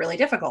can be really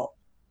difficult,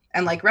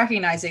 and like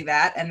recognizing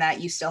that and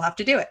that you still have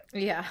to do it.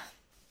 Yeah.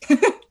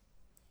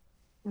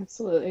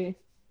 Absolutely.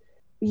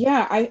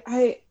 Yeah,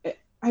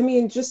 I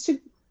mean, just to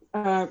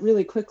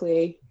really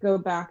quickly go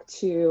back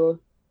to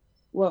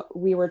what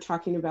we were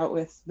talking about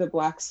with the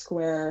black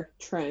square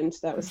trend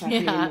that was happening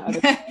in the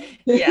other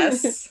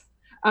yes.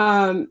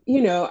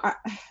 You know,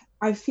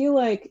 I feel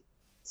like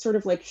sort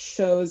of like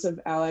shows of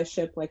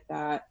allyship like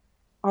that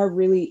are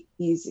really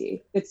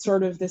easy. It's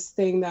sort of this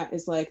thing that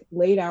is like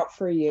laid out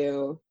for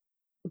you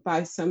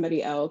by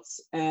somebody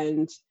else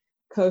and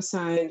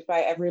co-signed by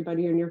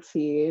everybody in your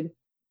feed.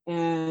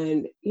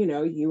 And, you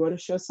know, you want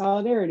to show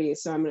solidarity.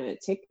 So I'm going to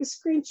take a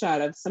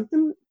screenshot of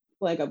something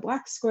like a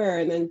black square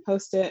and then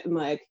post it and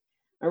like,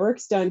 my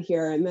work's done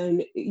here. And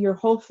then your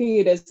whole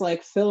feed is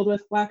like filled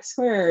with black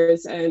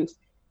squares and,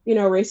 you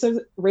know,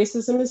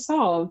 racism is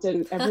solved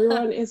and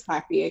everyone is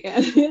happy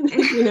again,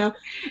 you know?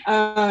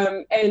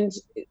 And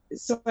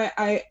so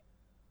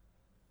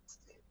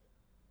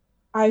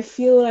I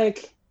feel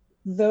like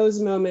those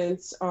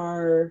moments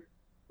are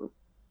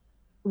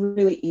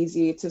really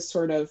easy to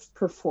sort of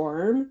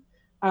perform.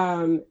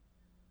 And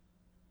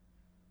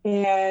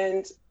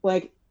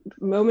like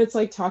moments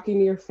like talking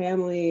to your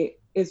family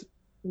is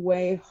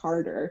way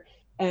harder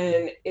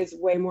and is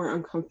way more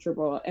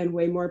uncomfortable and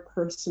way more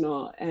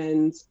personal.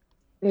 And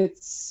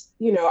it's,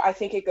 you know, I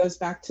think it goes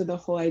back to the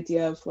whole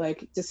idea of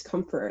like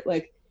discomfort.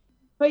 Like,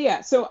 but yeah,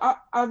 so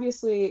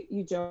obviously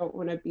you don't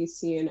want to be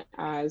seen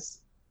as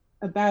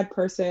a bad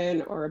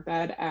person or a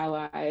bad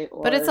ally.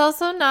 But it's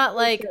also not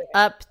like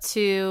up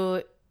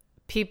to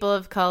people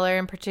of color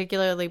and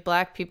particularly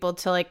black people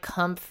to like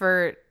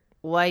comfort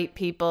white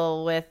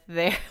people with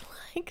their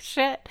like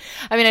shit.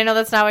 I mean, I know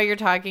that's not what you're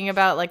talking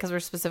about, like, because we're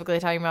specifically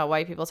talking about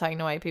white people talking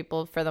to white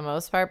people for the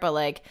most part, but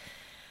like,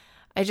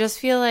 I just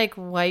feel like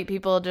white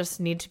people just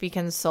need to be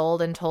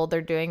consoled and told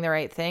they're doing the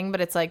right thing.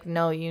 But it's like,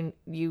 no, you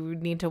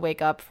need to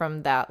wake up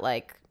from that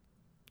like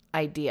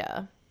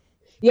idea.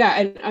 Yeah,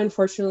 and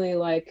unfortunately,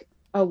 like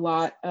a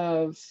lot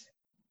of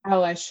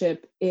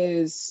allyship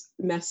is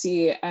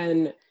messy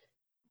and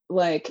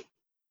like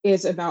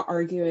is about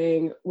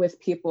arguing with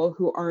people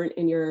who aren't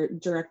in your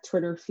direct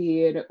Twitter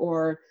feed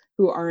or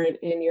who aren't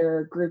in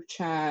your group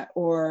chat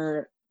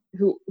or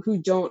who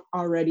don't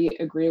already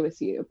agree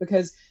with you,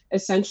 because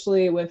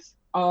essentially with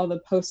all the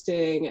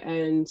posting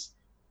and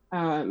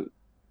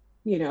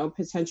you know,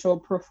 potential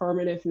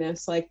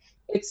performativeness, like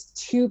it's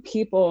two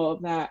people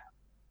that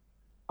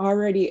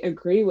already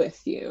agree with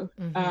you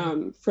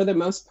for the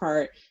most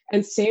part.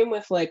 And same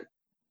with like,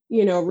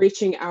 you know,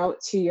 reaching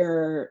out to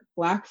your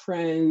black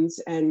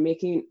friends and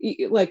making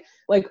like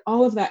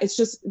all of that. It's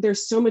just,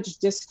 there's so much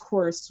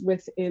discourse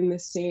within the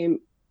same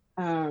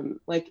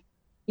like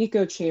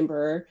echo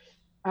chamber.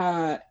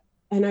 And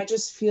I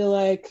just feel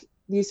like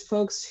these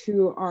folks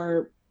who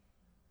are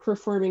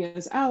performing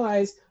as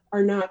allies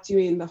are not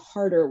doing the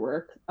harder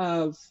work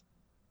of,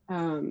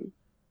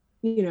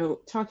 you know,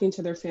 talking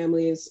to their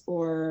families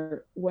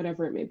or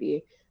whatever it may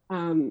be.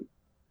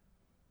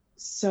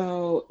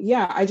 So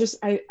yeah,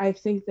 I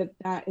think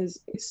that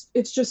is,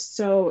 it's just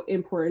so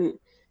important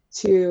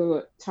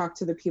to talk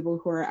to the people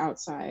who are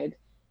outside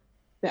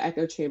the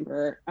echo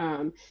chamber.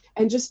 And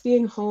just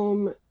being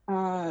home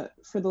for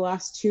the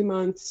last 2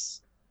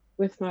 months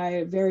with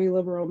my very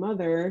liberal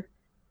mother,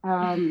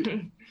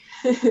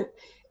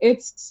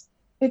 it's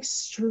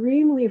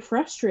extremely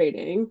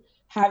frustrating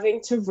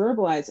having to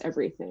verbalize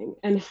everything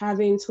and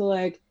having to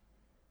like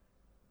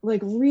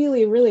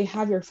really, really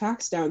have your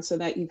facts down so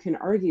that you can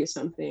argue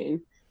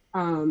something.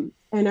 And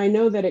I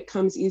know that it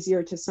comes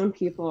easier to some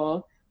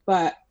people,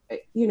 but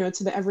you know,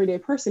 to the everyday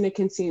person, it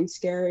can seem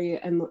scary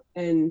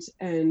and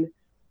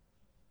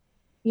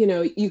you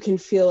know, you can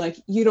feel like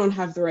you don't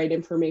have the right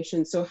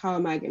information. So how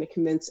am I going to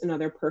convince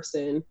another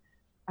person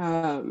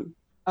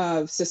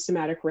of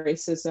systematic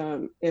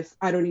racism if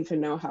I don't even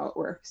know how it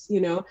works,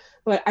 you know?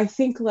 But I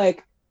think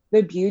like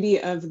the beauty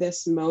of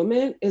this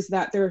moment is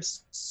that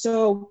there's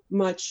so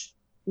much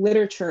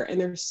literature and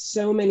there's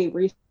so many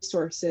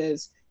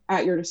resources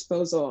at your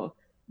disposal.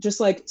 Just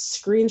like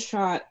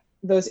screenshot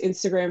those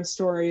Instagram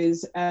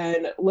stories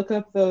and look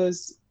up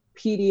those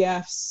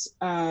PDFs,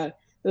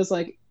 those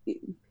like,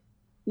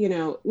 you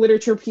know,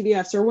 literature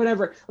PDFs or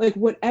whatever, like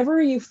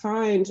whatever you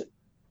find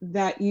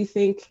that you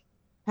think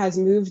has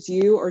moved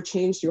you or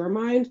changed your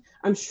mind,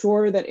 I'm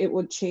sure that it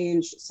would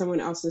change someone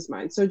else's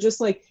mind. So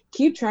just like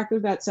keep track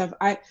of that stuff.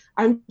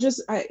 I'm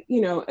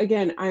you know,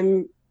 again,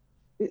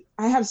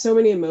 I have so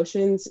many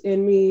emotions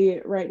in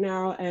me right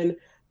now, and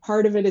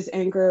part of it is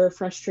anger,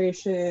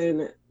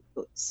 frustration,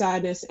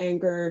 sadness,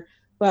 anger,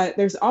 but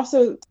there's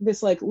also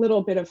this like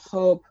little bit of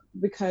hope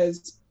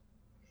because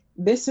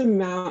this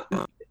amount,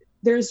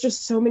 there's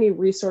just so many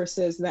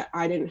resources that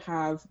I didn't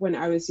have when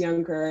I was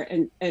younger,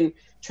 and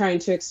trying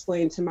to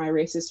explain to my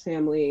racist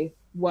family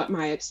what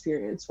my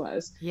experience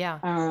was. Yeah.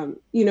 I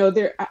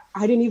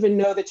didn't even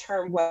know the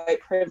term white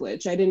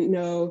privilege. I didn't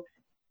know.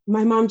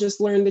 My mom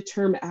just learned the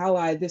term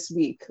ally this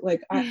week.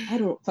 Like, I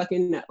don't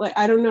fucking know. Like,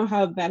 I don't know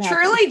how that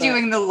happened. Truly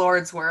doing the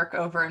Lord's work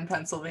over in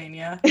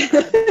Pennsylvania.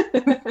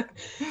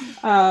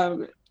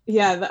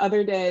 Yeah, the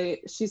other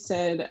day she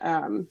said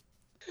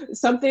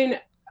something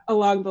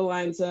along the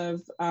lines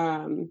of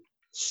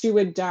she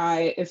would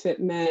die if it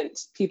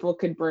meant people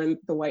could burn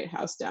the White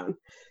House down.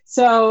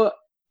 So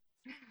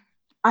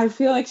I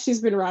feel like she's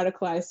been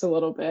radicalized a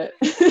little bit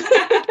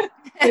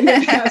in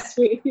the past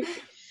week.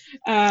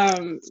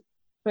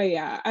 But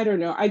yeah, I don't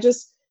know. I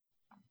just,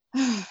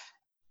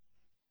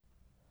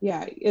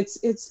 yeah,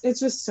 it's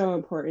just so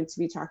important to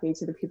be talking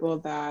to the people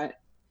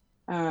that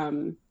are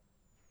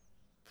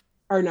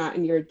not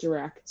in your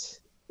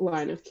direct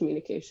line of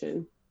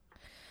communication.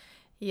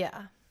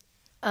 Yeah.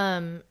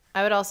 I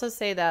would also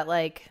say that,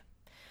 like,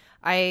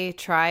 I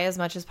try as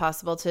much as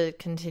possible to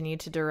continue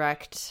to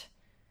direct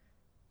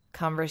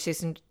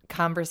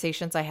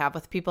conversations I have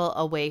with people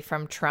away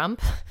from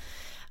Trump.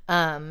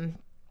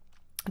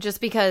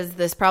 Just because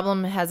this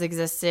problem has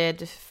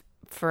existed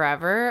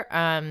forever.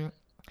 And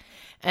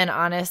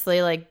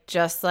honestly, like,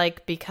 just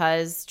like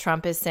because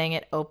Trump is saying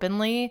it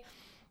openly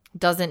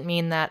doesn't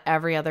mean that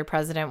every other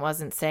president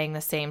wasn't saying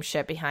the same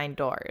shit behind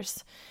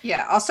doors.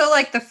 Yeah. Also,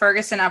 like, the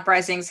Ferguson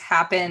uprisings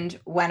happened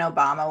when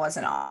Obama was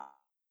in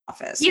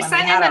office. He when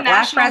sent we had in the a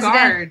black National president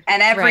Guard.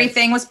 and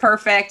everything was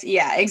perfect.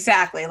 Yeah,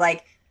 exactly.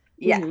 Like,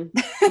 yeah.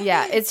 Mm-hmm.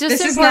 Yeah, it's just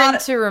This is important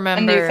not to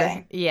remember. a new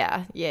thing.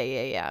 Yeah.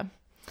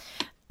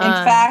 In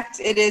fact,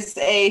 it is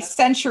a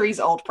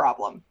centuries-old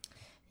problem.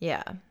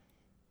 Yeah.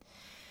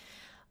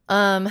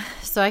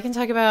 So I can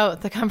talk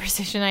about the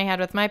conversation I had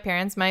with my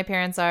parents. My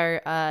parents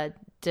are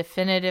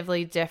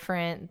definitively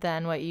different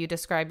than what you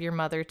describe your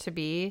mother to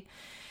be.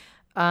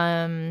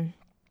 They're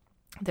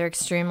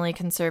extremely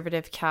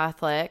conservative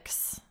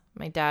Catholics.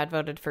 My dad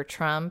voted for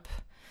Trump.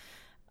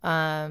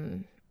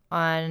 On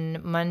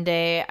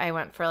Monday, I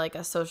went for like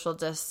a social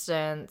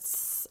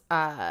distance,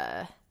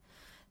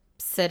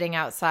 sitting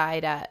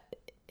outside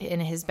in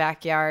his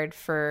backyard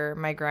for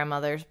my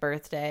grandmother's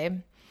birthday.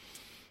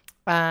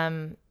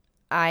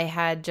 I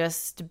had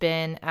just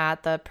been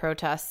at the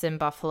protests in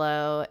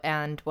Buffalo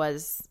and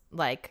was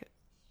like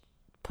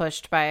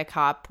pushed by a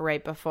cop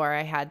right before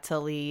I had to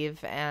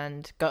leave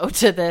and go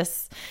to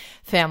this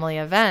family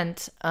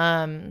event. So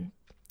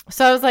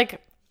I was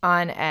like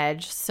on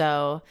edge.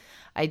 So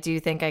I do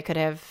think I could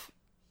have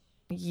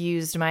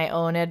used my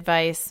own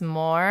advice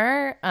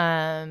more.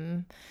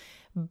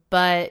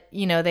 But,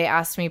 you know, they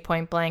asked me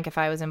point blank if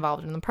I was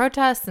involved in the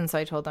protests. And so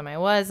I told them I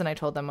was, and I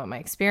told them what my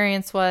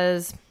experience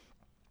was,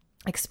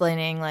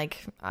 explaining,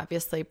 like,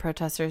 obviously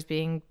protesters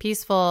being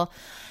peaceful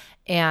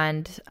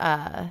and,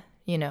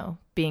 you know,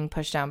 being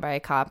pushed down by a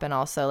cop, and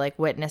also like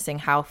witnessing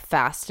how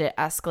fast it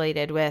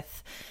escalated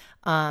with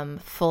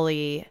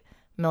fully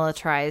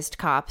militarized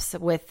cops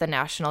with the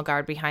National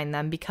Guard behind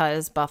them,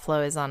 because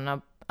Buffalo is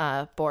on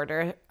a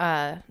border.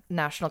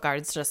 National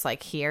Guard's just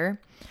like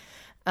here.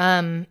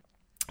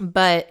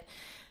 But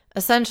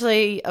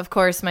essentially, of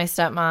course, my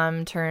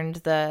stepmom turned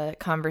the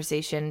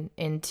conversation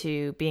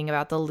into being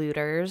about the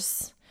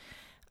looters.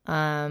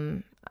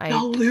 The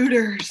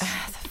looters. The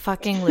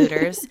fucking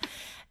looters.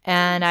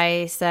 And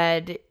I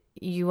said,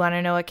 you want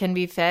to know what can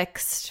be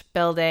fixed?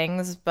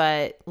 Buildings,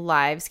 but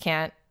lives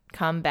can't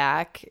come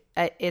back.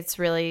 It's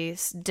really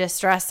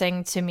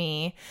distressing to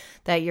me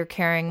that you're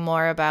caring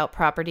more about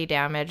property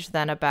damage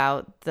than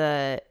about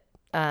the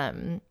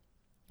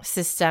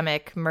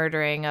systemic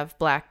murdering of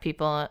Black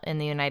people in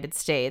the United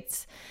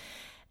States.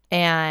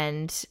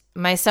 And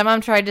my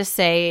stepmom tried to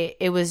say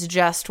it was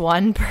just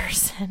one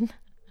person.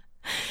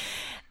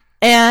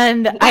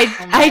 And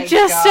I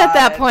just at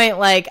that point,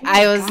 like,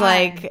 I was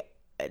like,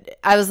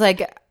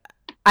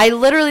 I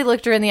literally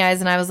looked her in the eyes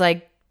and I was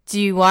like,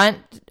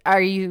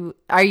 are you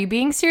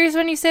being serious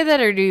when you say that,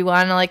 or do you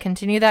want to like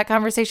continue that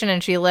conversation?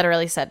 And she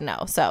literally said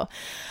no. So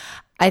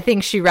I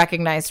think she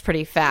recognized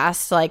pretty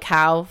fast like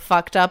how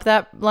fucked up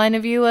that line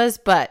of view was.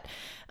 But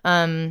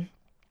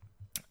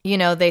you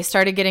know, they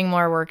started getting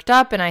more worked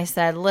up, and I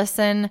said,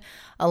 listen,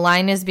 a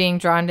line is being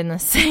drawn in the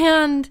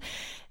sand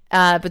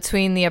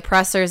between the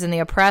oppressors and the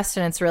oppressed,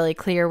 and it's really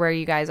clear where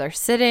you guys are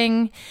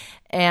sitting.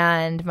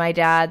 And my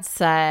dad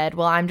said,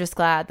 well, I'm just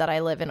glad that I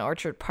live in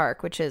Orchard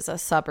Park, which is a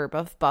suburb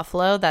of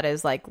Buffalo that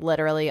is like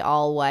literally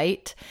all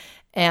white.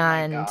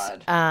 And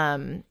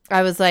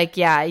I was like,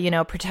 yeah, you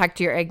know, protect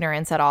your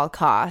ignorance at all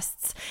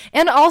costs.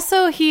 And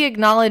also he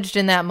acknowledged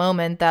in that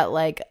moment that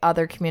like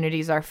other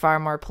communities are far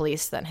more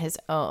policed than his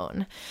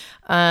own.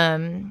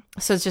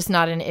 So it's just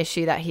not an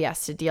issue that he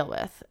has to deal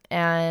with.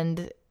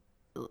 And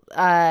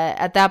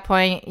at that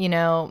point, you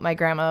know, my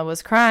grandma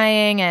was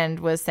crying and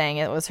was saying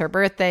it was her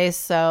birthday.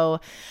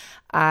 So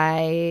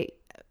I,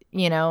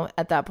 you know,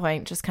 at that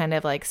point just kind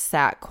of like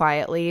sat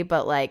quietly,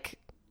 but like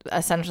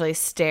essentially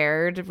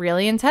stared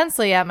really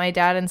intensely at my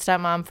dad and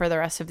stepmom for the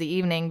rest of the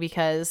evening,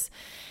 because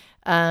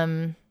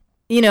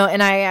You know,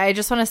 and I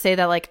just want to say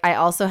that, like, I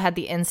also had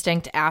the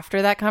instinct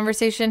after that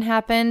conversation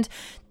happened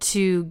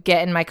to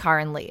get in my car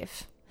and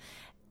leave.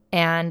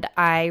 And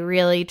I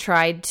really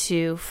tried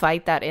to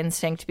fight that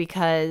instinct,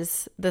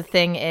 because the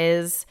thing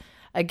is,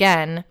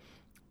 again,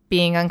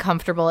 being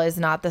uncomfortable is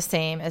not the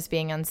same as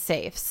being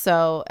unsafe.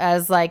 So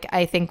as, like,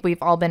 I think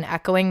we've all been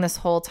echoing this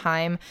whole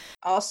time.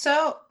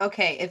 Also,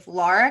 okay, if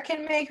Laura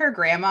can make her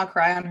grandma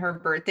cry on her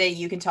birthday,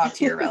 you can talk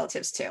to your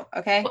relatives too,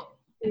 okay?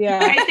 Yeah,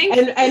 I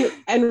think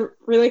and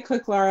really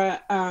quick,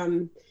 Laura,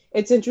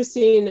 it's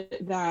interesting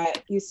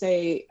that you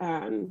say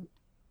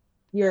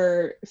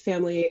your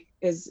family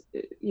is,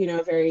 you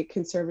know, very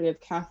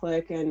conservative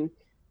Catholic and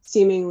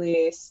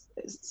seemingly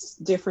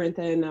different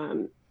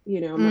than you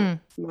know,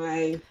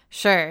 my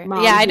sure.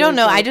 mom, Yeah, I don't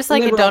know. like, I just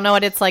like liberal. don't know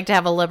what it's like to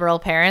have a liberal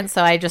parent,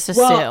 so I just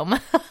assume.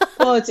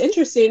 Well, it's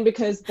interesting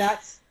because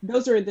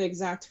those are the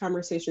exact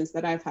conversations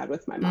that I've had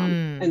with my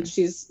mom, and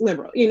she's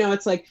liberal. You know,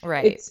 it's like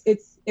right.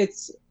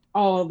 It's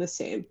all the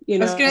same. You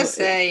know, I was gonna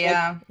say,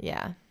 yeah.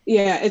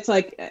 Yeah, it's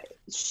like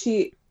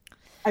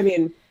I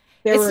mean,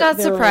 it's not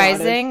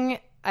surprising.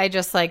 I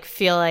just like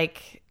feel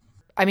like,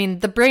 I mean,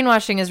 the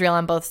brainwashing is real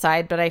on both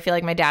sides, but I feel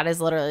like my dad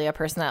is literally a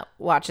person that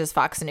watches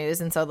Fox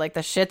News, and so like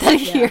the shit that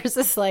he hears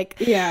is like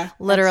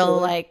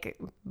literal absolutely. Like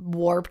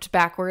warped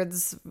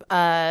backwards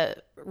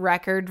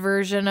record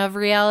version of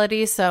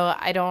reality. So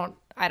I don't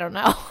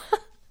know.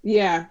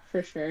 Yeah,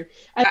 for sure.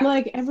 And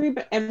like every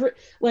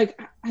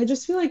like I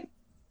just feel like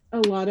a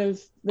lot of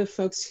the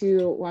folks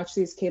who watch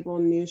these cable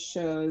news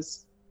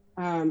shows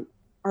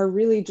are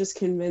really just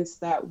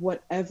convinced that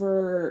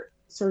whatever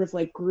sort of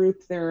like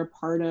group they're a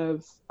part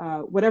of,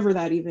 whatever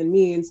that even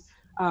means,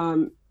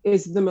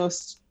 is the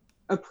most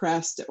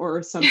oppressed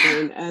or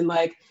something. And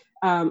like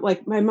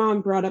my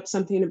mom brought up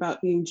something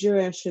about being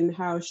Jewish and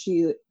how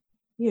she,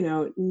 you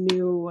know,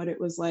 knew what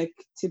it was like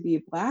to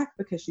be Black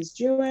because she's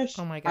Jewish.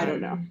 Oh my God. I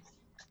don't know.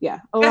 Yeah.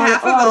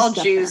 Half of all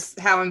Jews,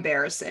 how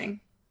embarrassing.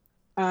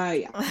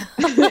 Yeah.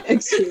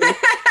 Extreme.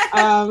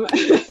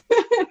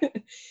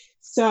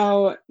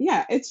 So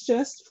yeah, it's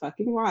just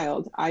fucking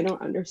wild. I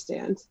don't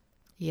understand.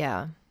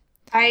 Yeah.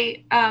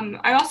 I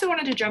also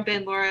wanted to jump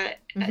in, Laura,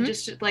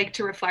 just like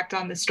to reflect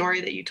on the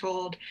story that you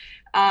told.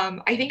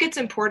 I think it's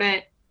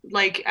important,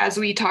 like, as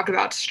we talk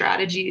about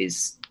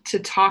strategies, to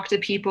talk to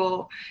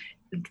people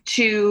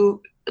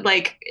to,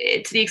 like,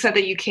 to the extent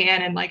that you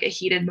can in like a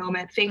heated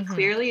moment, think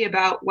clearly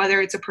about whether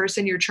it's a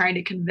person you're trying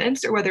to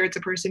convince or whether it's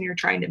a person you're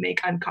trying to make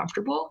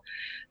uncomfortable.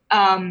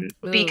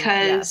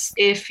 Because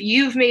if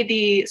you've made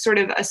the sort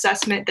of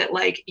assessment that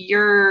like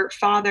your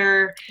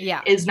father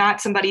is not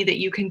somebody that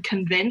you can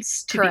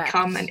convince to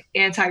become an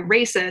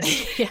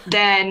anti-racist,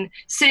 then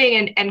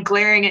sitting and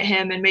glaring at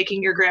him and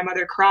making your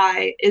grandmother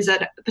cry is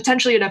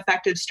potentially an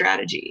effective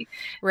strategy.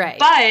 Right.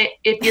 But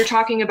if you're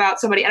talking about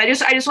somebody, and I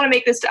just want to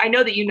make this, I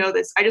know that you know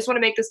this, I just want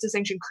to make this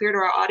distinction clear to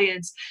our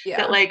audience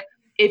that like,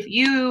 if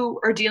you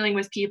are dealing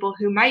with people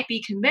who might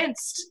be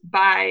convinced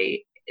by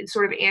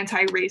sort of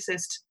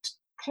anti-racist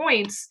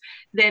points,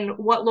 then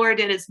what Laura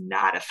did is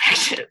not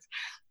effective.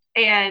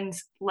 And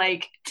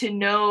like, to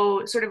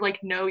know, sort of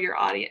like know your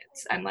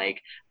audience. And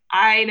like,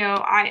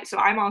 so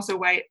I'm also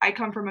white. I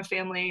come from a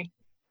family,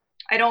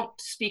 I don't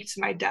speak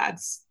to my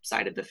dad's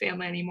side of the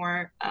family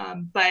anymore,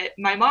 but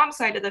my mom's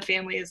side of the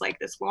family is like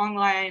this long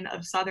line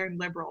of Southern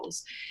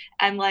liberals.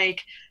 And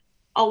like,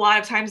 a lot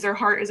of times their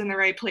heart is in the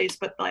right place,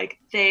 but like,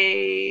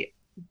 they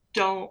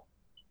don't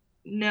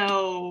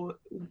know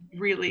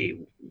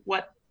really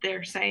what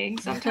they're saying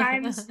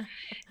sometimes.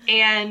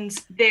 And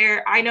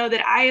I know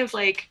that I have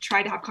like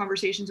tried to have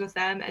conversations with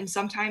them, and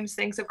sometimes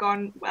things have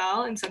gone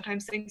well and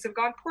sometimes things have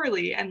gone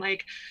poorly. And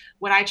like,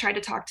 when I tried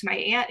to talk to my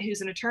aunt,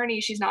 who's an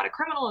attorney, she's not a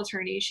criminal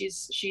attorney.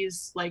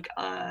 She's like,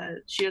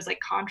 she does like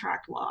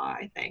contract law,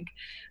 I think.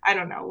 I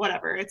don't know,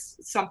 whatever. It's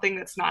something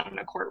that's not in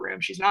a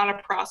courtroom. She's not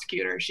a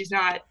prosecutor. She's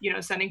not, you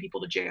know, sending people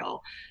to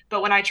jail.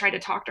 But when I tried to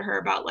talk to her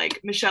about like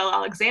Michelle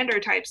Alexander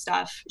type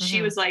stuff,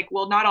 she was like,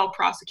 well, not all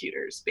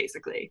prosecutors,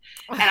 basically.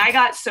 And I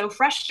got so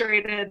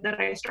frustrated that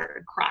I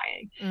started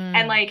crying.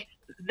 And like,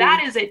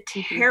 that is a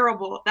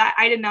terrible, that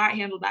I did not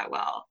handle that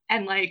well.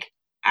 And like,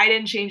 I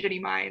didn't change any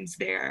minds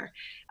there.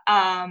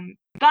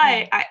 But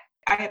I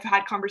have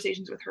had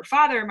conversations with her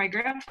father, my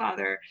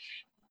grandfather,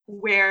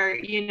 where,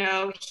 you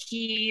know,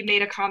 he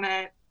made a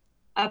comment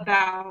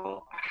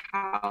about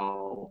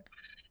how,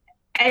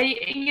 and,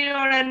 you know,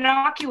 an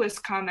innocuous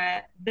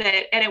comment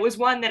that, and it was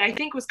one that I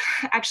think was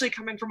actually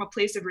coming from a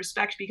place of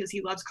respect because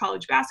he loves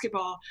college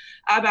basketball,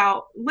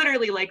 about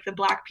literally like the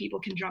Black people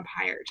can jump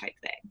higher type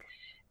thing.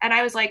 And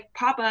I was like,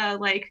 Papa,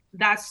 like,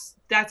 that's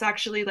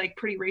actually like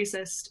pretty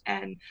racist,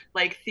 and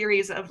like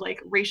theories of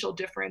like racial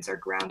difference are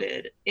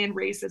grounded in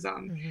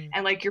racism,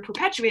 and like you're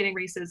perpetuating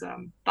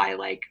racism by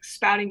like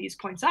spouting these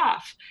points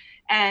off.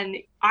 And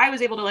I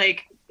was able to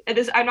like,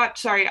 this, I'm not,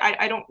 sorry,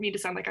 I don't mean to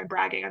sound like I'm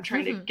bragging. I'm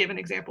trying to give an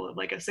example of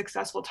like a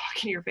successful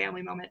talking to your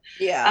family moment.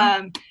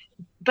 Yeah.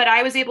 But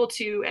I was able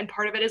to, and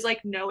part of it is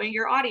like knowing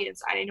your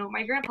audience. I know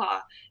my grandpa,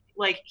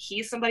 like,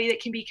 he's somebody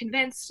that can be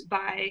convinced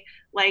by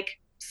like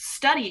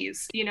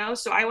studies, you know?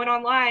 So I went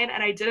online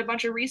and I did a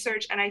bunch of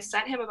research and I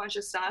sent him a bunch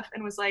of stuff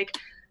and was like,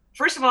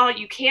 first of all,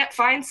 you can't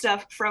find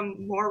stuff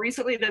from more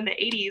recently than the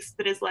 80s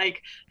that is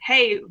like,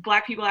 hey,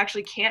 Black people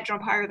actually can't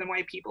jump higher than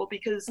white people,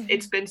 because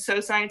it's been so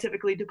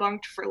scientifically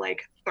debunked for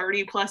like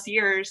 30 plus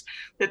years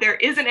that there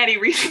isn't any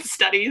recent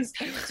studies.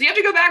 So you have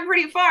to go back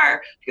pretty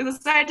far because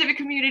the scientific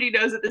community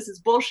knows that this is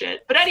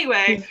bullshit. But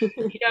anyway,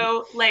 you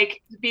know,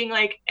 like being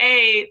like,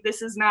 A,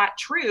 this is not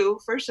true,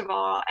 first of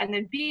all, and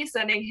then B,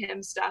 sending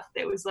him stuff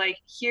that was like,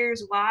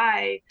 here's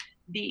why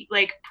the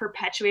like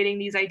perpetuating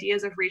these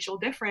ideas of racial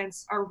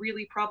difference are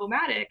really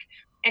problematic.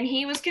 And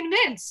he was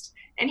convinced,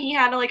 and he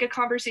had like a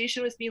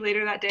conversation with me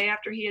later that day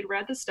after he had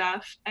read the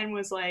stuff and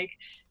was like,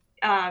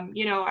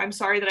 you know, I'm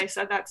sorry that I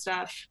said that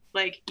stuff.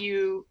 Like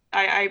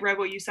I read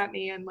what you sent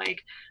me, and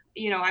like,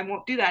 you know, I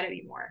won't do that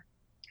anymore.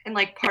 And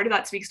like part of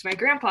that speaks to my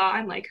grandpa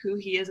and like who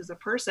he is as a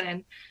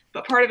person,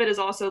 but part of it is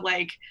also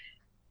like,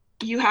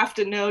 you have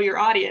to know your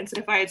audience.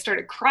 And if I had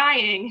started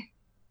crying,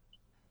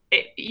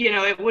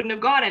 it wouldn't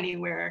have gone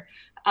anywhere.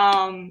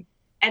 And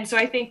so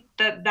I think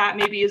that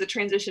maybe is a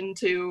transition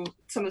to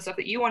some of the stuff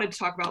that you wanted to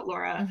talk about,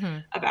 Laura,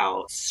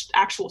 about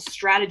actual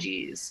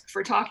strategies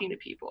for talking to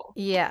people.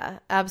 Yeah,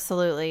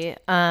 absolutely.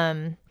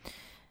 Yeah.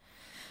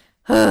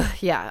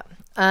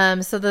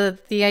 So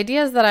the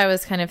ideas that I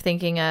was kind of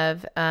thinking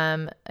of,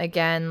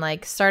 again,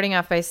 like starting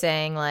off by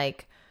saying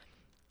like,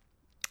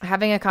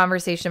 having a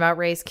conversation about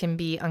race can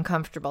be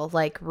uncomfortable,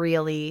 like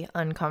really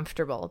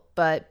uncomfortable,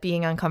 but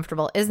being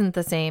uncomfortable isn't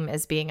the same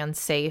as being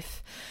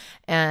unsafe.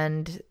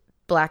 And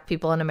Black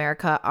people in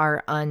America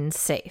are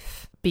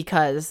unsafe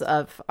because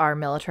of our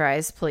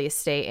militarized police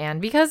state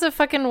and because of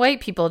fucking white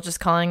people just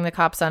calling the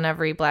cops on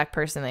every Black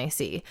person they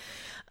see.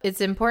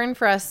 It's important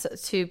for us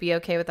to be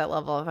okay with that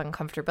level of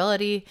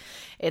uncomfortability.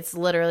 It's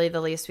literally the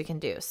least we can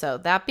do. So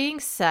that being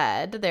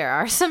said, there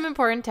are some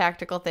important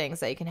tactical things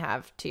that you can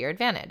have to your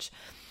advantage.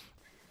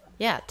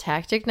 Yeah,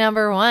 tactic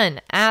number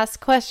 1,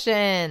 ask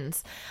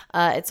questions.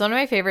 It's one of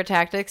my favorite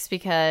tactics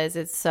because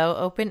it's so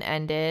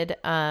open-ended.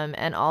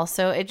 And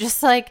also it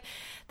just like,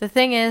 the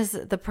thing is,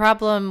 the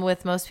problem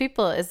with most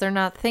people is they're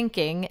not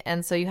thinking.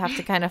 And so you have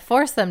to kind of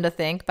force them to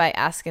think by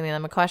asking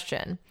them a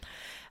question.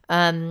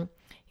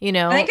 You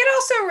know, I think it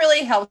also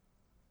really helps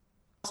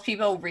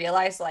people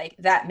realize like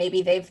that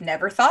maybe they've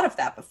never thought of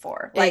that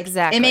before. Like,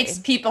 exactly. It makes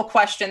people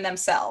question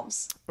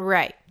themselves.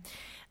 Right.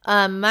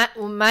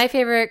 My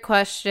favorite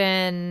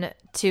question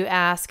to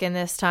ask in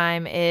this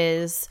time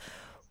is,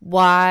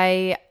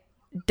 why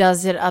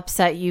does it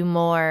upset you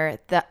more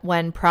that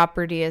when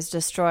property is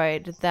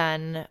destroyed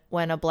than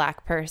when a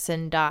Black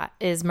person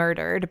is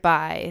murdered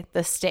by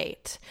the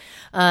state?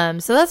 So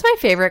that's my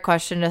favorite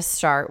question to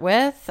start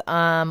with,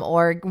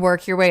 or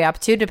work your way up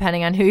to,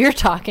 depending on who you're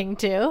talking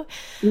to.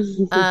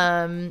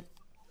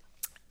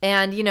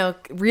 And, you know,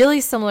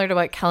 really similar to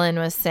what Kellen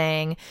was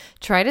saying,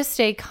 try to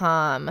stay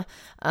calm.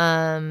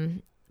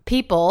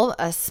 People,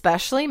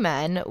 especially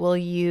men, will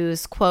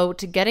use,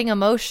 quote, getting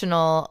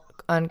emotional,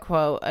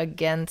 unquote,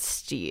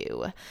 against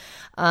you,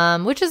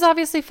 which is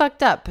obviously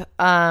fucked up.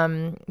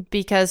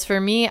 Because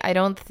for me, I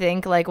don't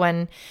think, like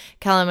when,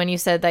 Kellen, when you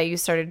said that you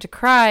started to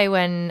cry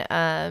when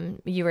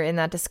you were in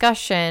that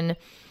discussion,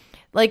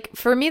 like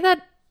for me,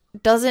 that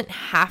doesn't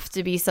have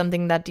to be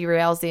something that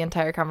derails the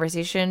entire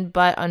conversation,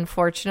 but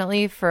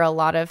unfortunately for a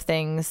lot of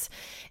things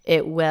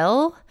it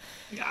will.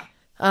 Yeah.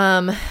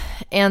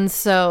 And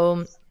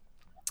so,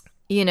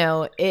 you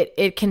know,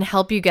 it can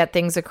help you get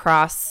things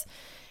across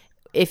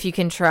if you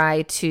can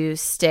try to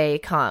stay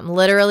calm.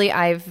 Literally,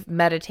 I've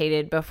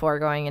meditated before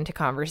going into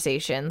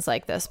conversations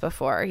like this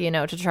before, you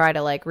know, to try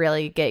to like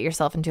really get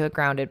yourself into a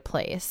grounded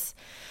place.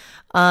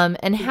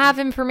 And have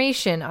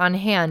information on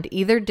hand,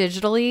 either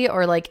digitally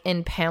or like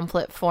in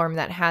pamphlet form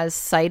that has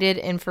cited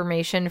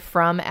information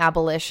from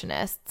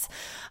abolitionists.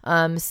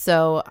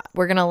 So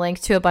we're going to link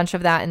to a bunch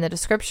of that in the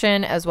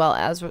description, as well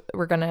as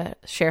we're going to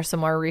share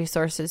some more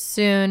resources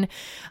soon.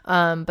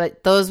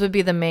 But those would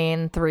be the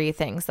main 3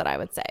 things that I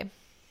would say.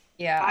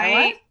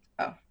 Yeah.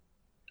 Oh,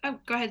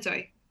 go ahead,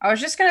 Zoe. I was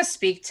just going to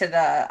speak to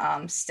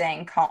the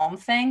staying calm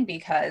thing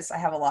because I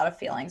have a lot of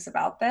feelings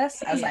about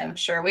this, as I'm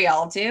sure we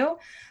all do.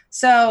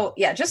 So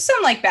yeah, just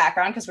some like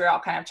background, because we're all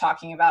kind of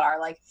talking about our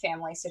like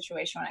family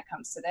situation when it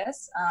comes to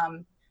this.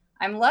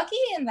 I'm lucky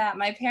in that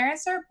my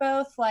parents are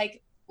both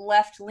like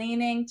left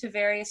leaning to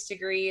various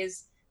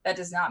degrees. That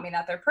does not mean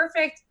that they're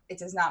perfect. It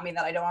does not mean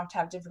that I don't have to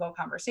have difficult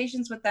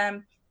conversations with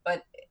them,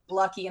 but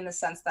lucky in the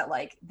sense that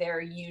like they're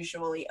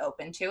usually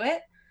open to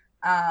it.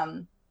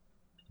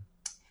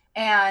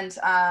 And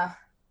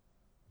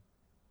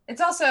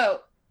it's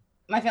also,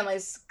 my family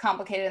is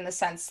complicated in the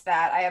sense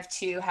that I have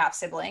 2 half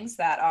siblings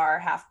that are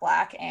half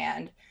Black.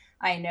 And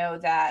I know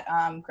that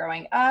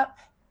growing up,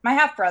 my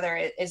half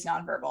brother is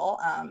nonverbal.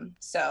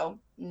 So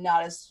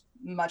not as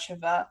much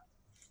of a,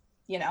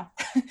 you know,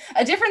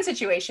 a different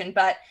situation,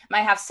 but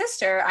my half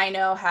sister, I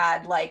know,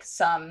 had like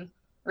some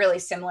really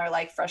similar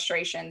like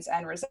frustrations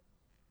and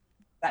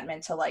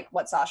resentment to like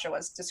what Sasha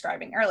was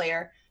describing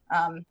earlier.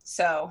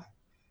 So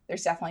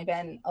there's definitely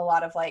been a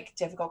lot of like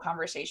difficult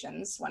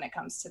conversations when it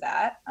comes to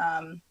that.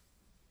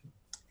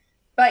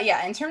 But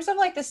yeah, in terms of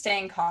like the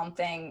staying calm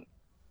thing,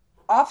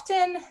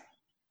 often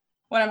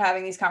when I'm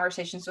having these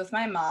conversations with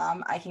my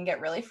mom, I can get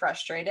really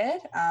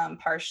frustrated,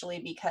 partially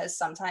because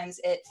sometimes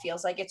it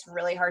feels like it's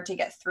really hard to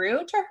get through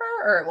to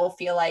her, or it will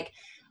feel like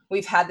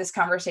we've had this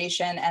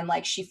conversation and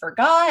like she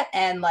forgot,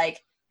 and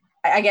like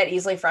I get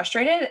easily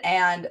frustrated,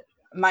 and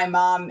my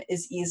mom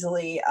is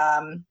easily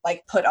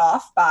like put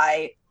off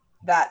by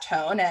that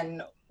tone,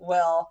 and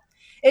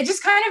it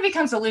just kind of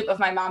becomes a loop of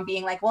my mom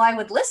being like, well, I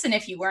would listen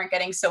if you weren't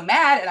getting so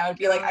mad. And I would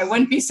be like, I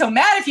wouldn't be so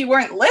mad if you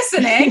weren't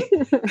listening.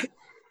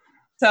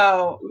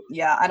 So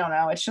yeah, I don't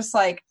know. It's just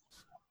like,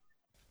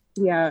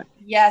 yeah,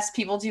 yes,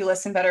 people do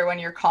listen better when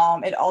you're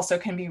calm. It also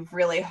can be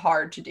really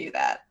hard to do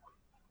that.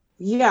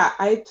 Yeah,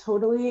 I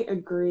totally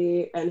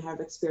agree and have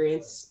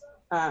experienced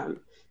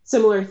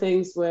similar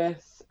things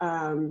with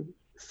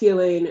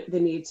feeling the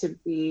need to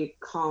be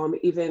calm,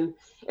 even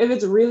if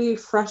it's really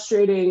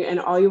frustrating and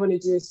all you want to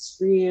do is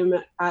scream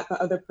at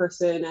the other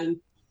person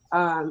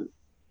and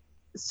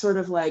sort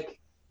of like,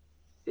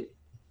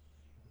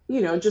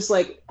 just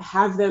like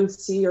have them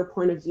see your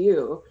point of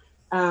view.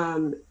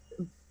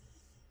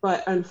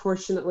 But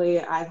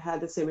unfortunately, I've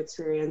had the same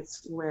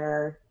experience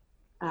where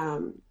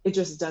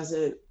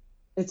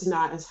it's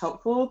not as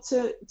helpful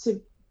to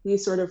be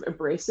sort of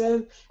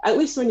abrasive, at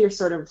least when you're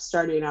sort of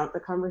starting out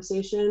the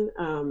conversation.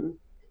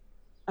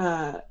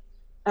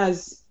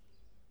 As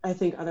I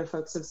think other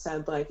folks have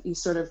said, like you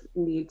sort of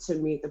need to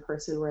meet the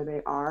person where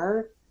they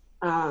are.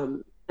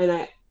 And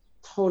I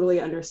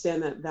totally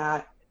understand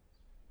that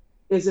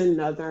is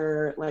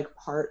another like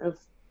part of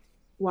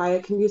why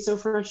it can be so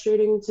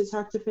frustrating to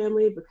talk to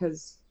family,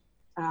 because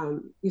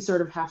you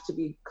sort of have to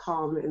be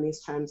calm in these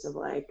times of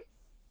like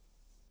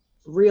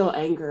real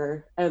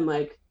anger and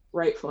like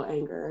rightful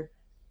anger.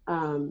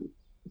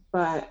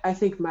 But I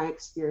think my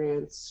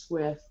experience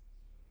with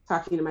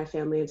talking to my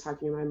family and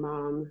talking to my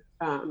mom,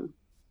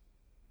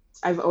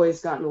 I've always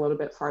gotten a little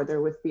bit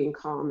farther with being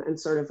calm and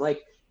sort of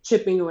like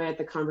chipping away at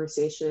the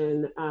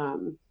conversation.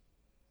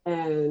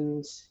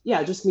 And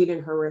yeah, just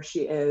meeting her where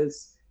she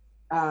is,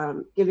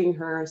 giving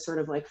her sort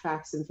of like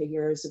facts and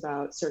figures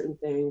about certain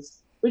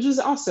things, which is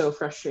also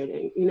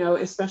frustrating,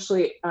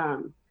 especially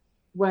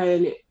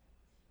when,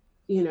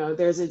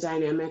 there's a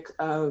dynamic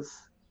of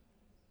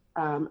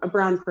a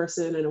brown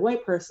person and a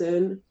white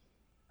person,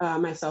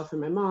 myself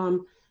and my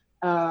mom,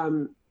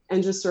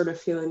 and just sort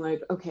of feeling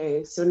like,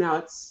 okay, so now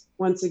it's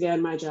once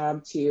again my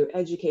job to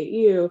educate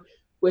you,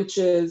 which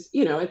is,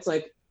 it's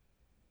like,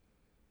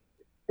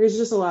 there's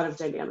just a lot of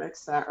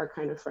dynamics that are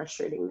kind of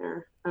frustrating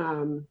there.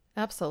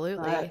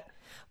 Absolutely.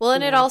 Well,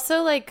 and it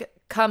also like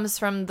comes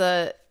from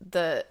the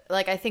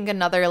like, I think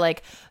another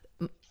like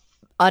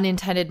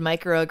unintended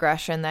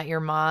microaggression that your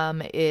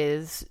mom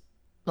is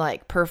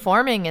like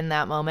performing in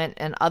that moment,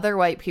 and other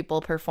white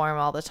people perform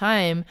all the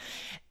time,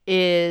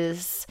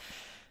 is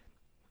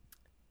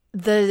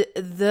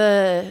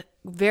the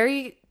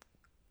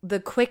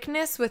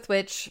quickness with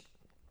which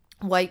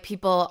white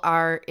people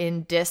are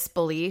in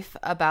disbelief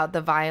about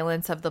the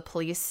violence of the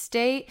police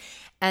state,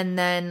 and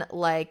then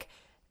like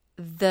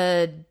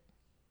the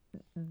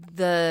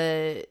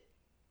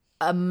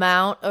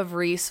amount of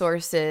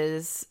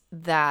resources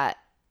that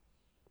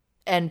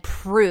and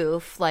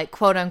proof, like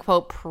quote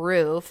unquote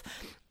proof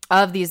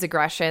of these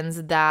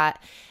aggressions that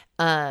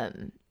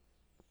can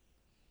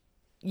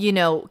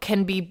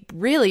be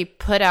really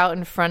put out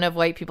in front of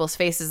white people's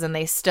faces, and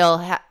they still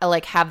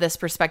have this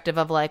perspective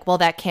of like, well,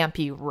 that can't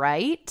be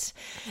right.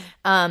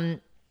 The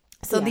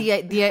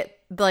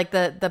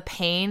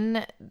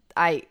pain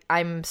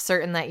I'm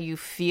certain that you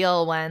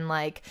feel when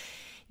like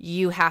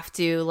you have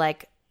to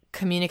like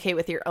communicate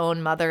with your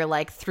own mother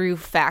like through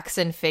facts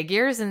and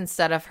figures,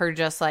 instead of her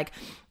just like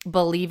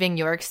believing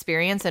your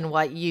experience and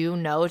what you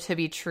know to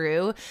be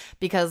true,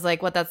 because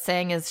like what that's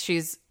saying is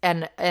she's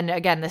and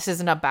again, this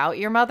isn't about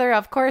your mother,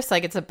 of course,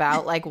 like it's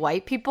about like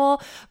white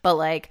people, but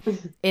like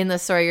in the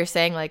story you're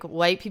saying like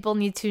white people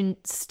need to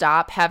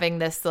stop having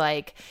this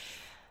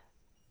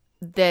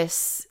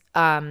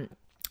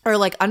or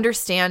like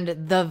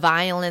understand the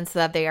violence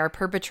that they are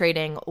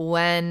perpetrating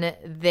when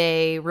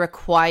they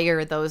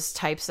require those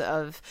types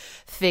of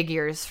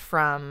figures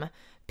from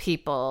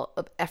people,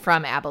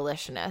 from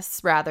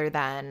abolitionists, rather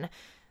than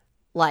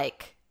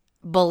like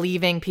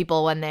believing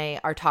people when they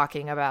are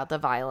talking about the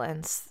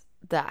violence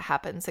that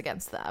happens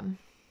against them.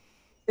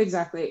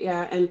 Exactly.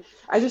 Yeah. And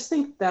I just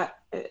think that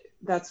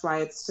that's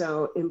why it's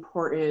so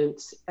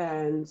important.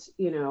 And,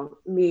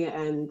 me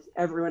and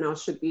everyone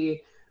else should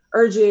be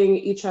urging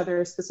each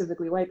other,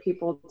 specifically white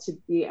people, to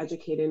be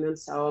educating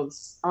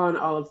themselves on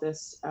all of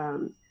this,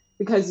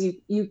 because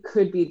you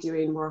could be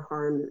doing more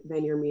harm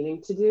than you're meaning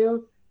to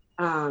do.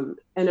 And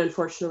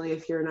unfortunately,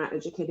 if you're not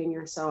educating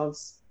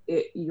yourselves,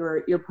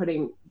 you're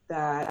putting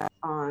that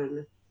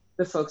on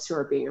the folks who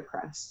are being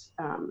oppressed.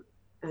 And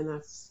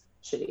that's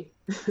shitty.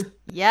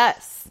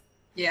 Yes.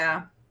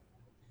 Yeah.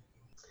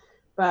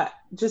 But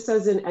just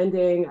as an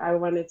ending, I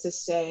wanted to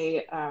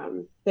say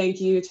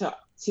thank you to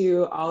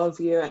to all of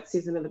you at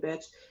Season of the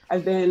Bitch.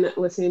 I've been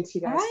listening to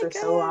you guys for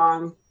so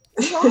long.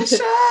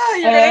 Sasha,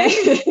 you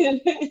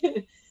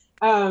ready?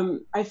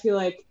 I feel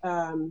like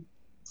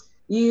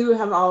you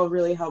have all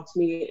really helped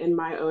me in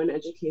my own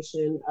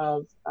education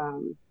of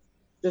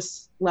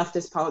just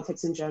leftist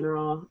politics in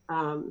general.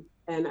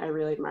 And I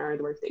really admire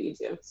the work that you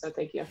do. So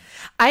thank you.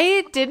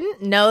 I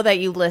didn't know that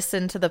you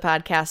listened to the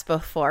podcast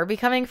before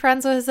becoming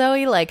friends with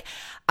Zoe. Like,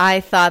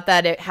 I thought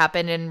that it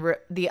happened in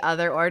the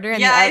other order.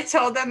 And I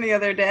told them the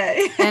other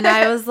day. And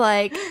I was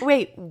like,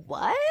 wait,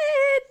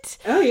 what?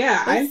 Oh,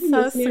 yeah. I've been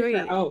so listening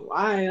sweet. for a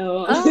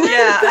while. Oh,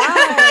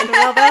 my God.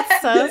 Well,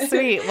 that's so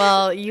sweet.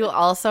 Well, you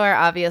also are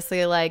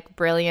obviously, like,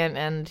 brilliant.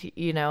 And,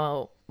 you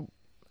know,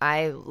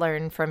 I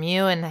learned from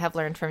you and have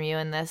learned from you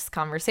in this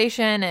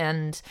conversation.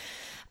 And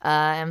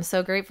I'm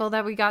so grateful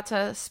that we got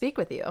to speak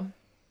with you.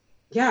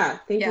 Yeah,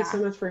 thank you so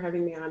much for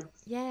having me on.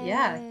 Yay.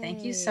 Yeah,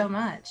 thank you so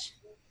much.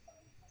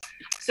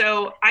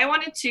 So I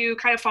wanted to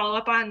kind of follow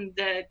up on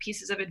the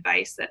pieces of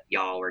advice that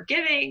y'all were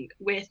giving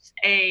with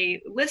a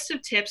list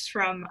of tips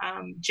from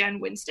Jen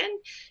Winston.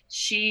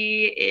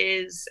 She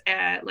is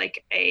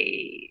like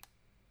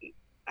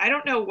I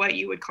don't know what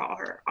you would call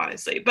her,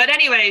 honestly. But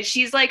anyway,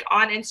 she's like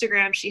on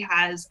Instagram. She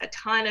has a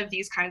ton of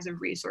these kinds of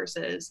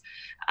resources.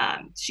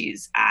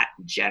 She's at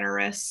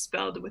Generous,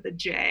 spelled with a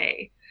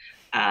J.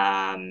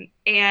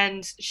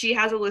 And she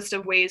has a list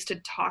of ways to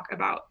talk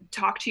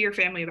to your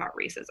family about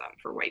racism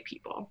for white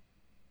people.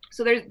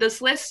 So there's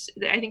this list,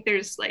 I think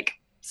there's like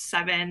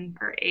 7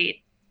 or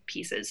 8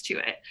 pieces to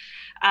it.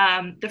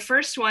 The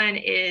first one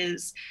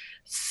is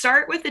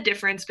start with the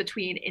difference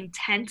between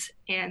intent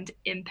and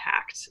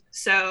impact.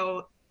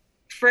 So,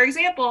 for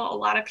example, a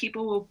lot of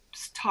people will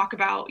talk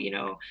about, you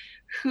know,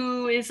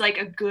 who is like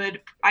a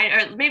good,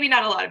 maybe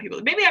not a lot of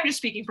people, maybe I'm just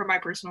speaking from my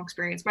personal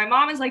experience. My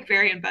mom is like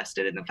very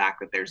invested in the fact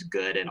that there's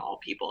good in all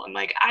people. And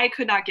like, I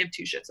could not give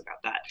 2 shits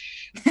about that.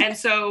 And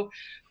so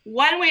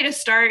one way to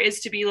start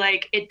is to be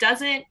like, it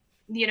doesn't,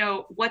 you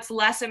know, what's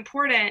less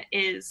important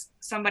is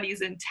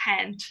somebody's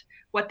intent,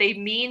 what they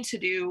mean to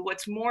do.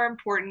 What's more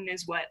important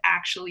is what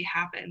actually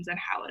happens and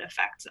how it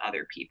affects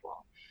other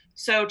people.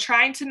 So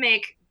trying to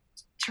make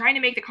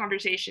the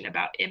conversation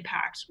about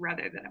impact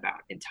rather than about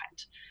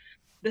intent.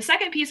 The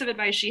second piece of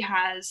advice she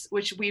has,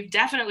 which we've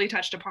definitely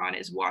touched upon,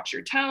 is watch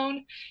your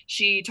tone.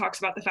 She talks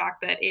about the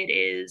fact that it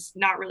is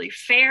not really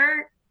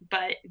fair,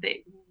 but that,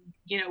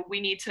 you know, we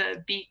need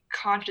to be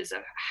conscious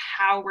of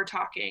how we're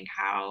talking,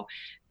 how,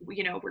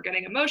 you know, we're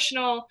getting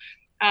emotional.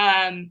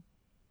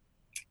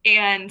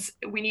 And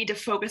we need to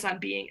focus on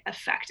being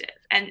effective.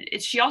 And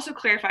she also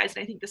clarifies,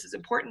 and I think this is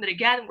important, that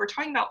again, we're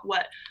talking about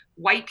what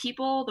white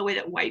people, the way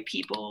that white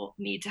people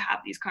need to have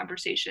these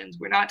conversations.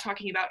 We're not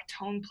talking about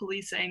tone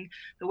policing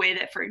the way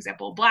that, for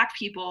example, Black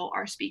people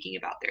are speaking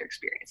about their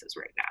experiences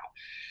right now.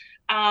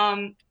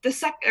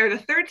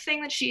 The third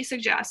thing that she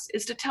suggests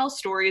is to tell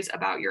stories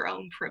about your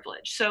own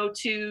privilege. So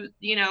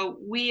you know,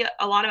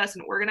 a lot of us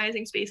in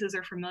organizing spaces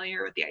are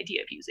familiar with the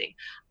idea of using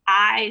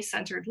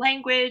I-centered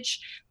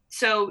language.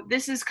 So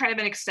this is kind of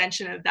an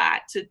extension of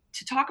that,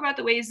 to talk about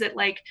the ways that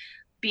like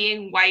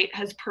being white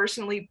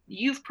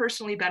you've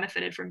personally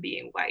benefited from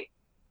being white.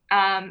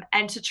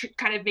 And to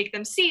kind of make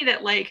them see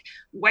that like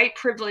white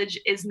privilege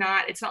it's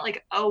not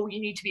like, oh,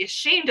 you need to be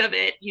ashamed of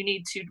it. You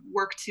need to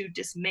work to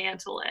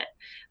dismantle it.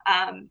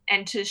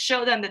 And to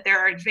show them that there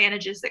are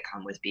advantages that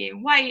come with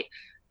being white,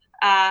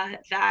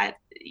 that,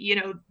 you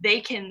know,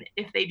 they can,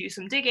 if they do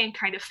some digging,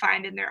 kind of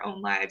find in their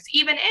own lives,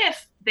 even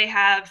if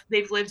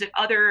they've lived at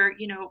other,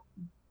 you know,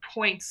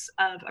 points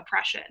of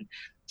oppression.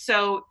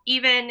 So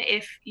even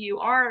if you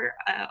are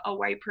a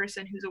white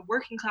person who's a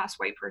working class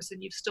white person,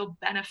 you've still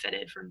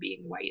benefited from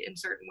being white in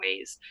certain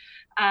ways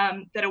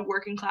that a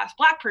working class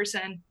Black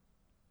person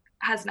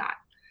has not.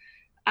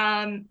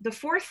 The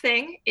fourth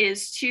thing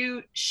is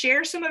to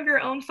share some of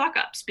your own fuck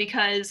ups,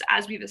 because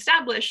as we've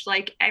established,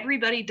 like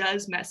everybody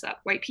does mess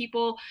up.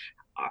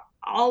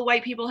 All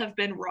white people have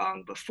been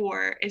wrong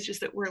before. It's just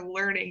that we're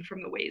learning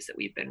from the ways that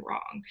we've been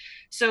wrong.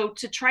 So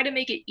to try to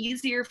make it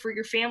easier for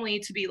your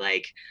family to be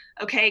like,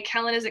 okay,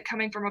 Kellen isn't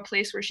coming from a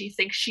place where she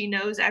thinks she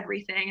knows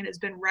everything and has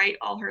been right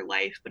all her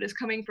life, but is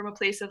coming from a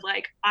place of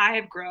like,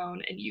 I've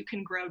grown and you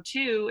can grow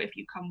too if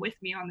you come with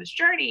me on this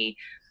journey.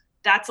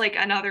 That's like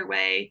another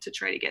way to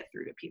try to get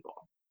through to people.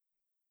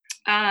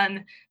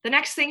 The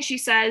next thing she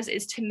says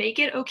is to make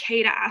it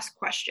okay to ask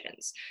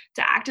questions,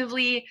 to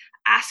actively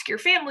ask your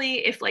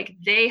family if like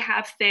they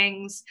have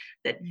things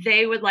that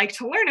they would like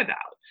to learn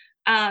about.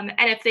 And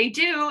if they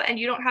do, and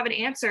you don't have an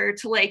answer,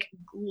 to like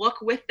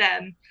look with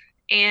them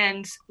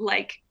and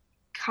like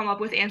come up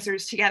with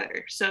answers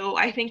together. So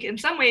I think in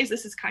some ways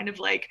this is kind of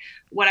like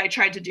what I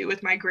tried to do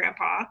with my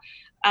grandpa.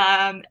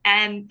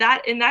 And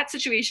that in that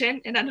situation,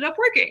 it ended up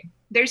working.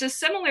 There's a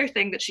similar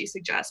thing that she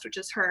suggests, which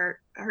is her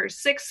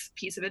 6th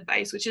piece of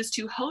advice, which is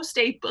to host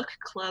a book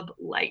club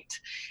light.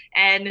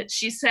 And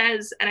she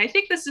says, and I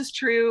think this is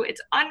true,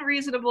 it's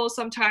unreasonable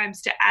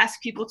sometimes to ask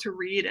people to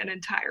read an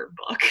entire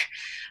book.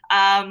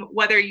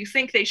 Whether you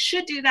think they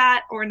should do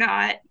that or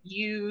not,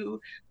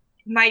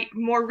 might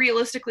more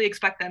realistically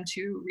expect them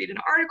to read an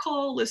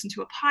article, listen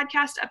to a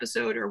podcast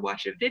episode, or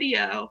watch a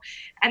video.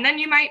 And then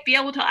you might be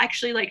able to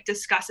actually like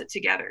discuss it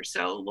together.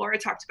 So Laura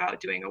talked about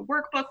doing a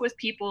workbook with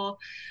people.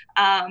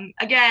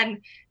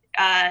 Again,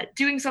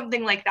 doing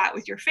something like that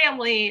with your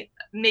family,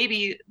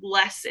 maybe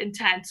less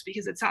intense,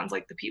 because it sounds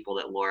like the people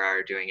that Laura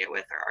are doing it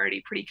with are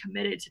already pretty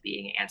committed to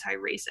being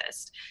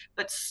anti-racist.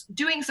 But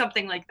doing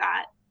something like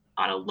that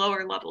on a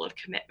lower level of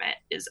commitment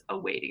is a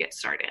way to get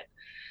started.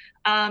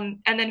 And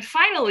then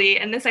finally,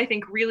 and this I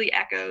think really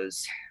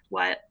echoes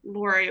what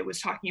Laura was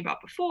talking about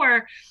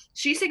before,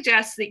 she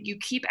suggests that you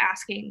keep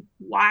asking,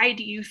 why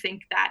do you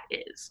think that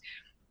is?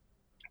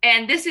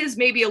 And this is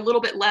maybe a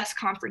little bit less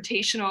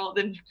confrontational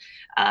than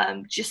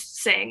just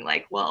saying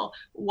like, well,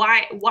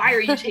 why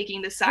are you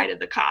taking the side of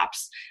the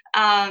cops?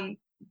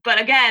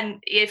 But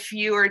again, if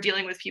you are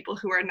dealing with people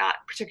who are not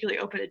particularly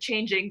open to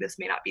changing, this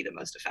may not be the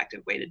most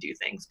effective way to do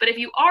things. But if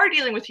you are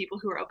dealing with people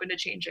who are open to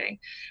changing,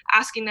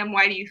 asking them,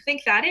 why do you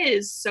think that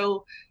is?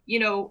 So, you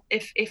know,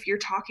 if you're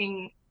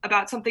talking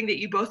about something that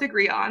you both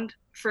agree on,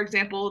 for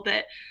example,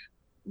 that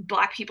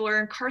Black people are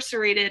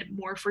incarcerated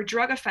more for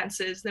drug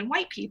offenses than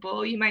white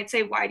people, you might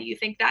say, why do you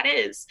think that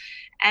is?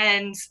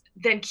 And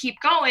then keep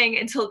going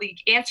until the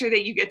answer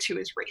that you get to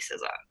is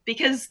racism,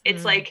 because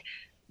it's like,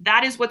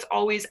 that is what's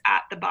always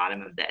at the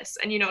bottom of this.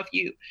 And, you know, if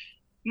you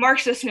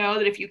Marxists know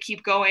that if you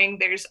keep going,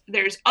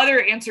 there's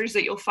other answers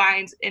that you'll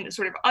find in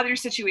sort of other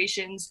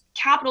situations.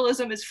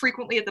 Capitalism is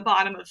frequently at the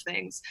bottom of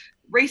things.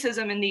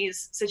 Racism in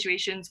these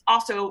situations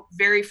also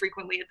very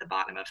frequently at the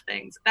bottom of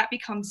things. That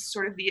becomes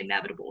sort of the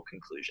inevitable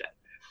conclusion.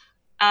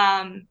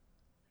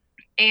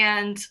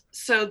 And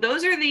so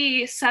those are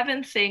the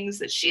 7 things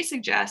that she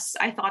suggests.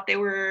 I thought they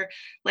were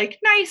like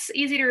nice,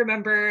 easy to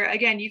remember.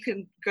 Again, you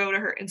can go to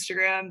her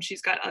Instagram.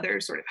 She's got other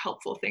sort of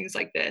helpful things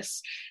like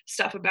this,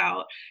 stuff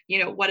about,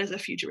 you know, what does a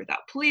future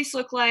without police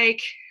look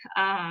like?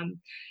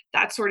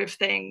 That sort of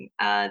thing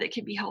that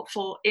can be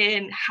helpful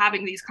in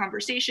having these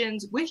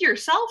conversations with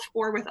yourself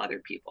or with other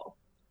people.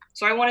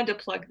 So I wanted to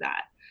plug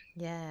that.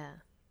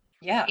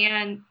 Yeah.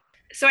 And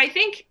so I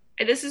think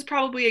this is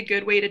probably a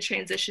good way to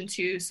transition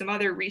to some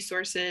other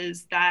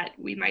resources that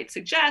we might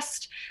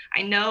suggest.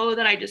 I know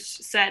that I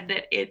just said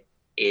that it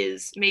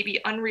is maybe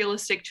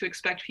unrealistic to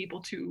expect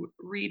people to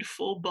read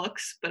full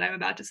books, but I'm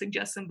about to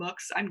suggest some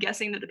books. I'm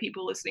guessing that the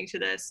people listening to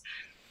this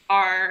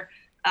are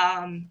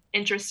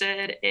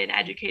interested in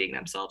educating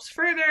themselves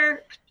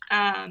further.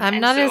 I'm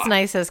not as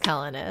nice as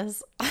Kellen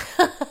is.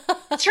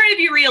 Trying to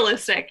be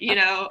realistic, you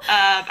know.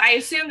 I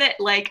assume that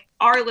like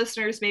our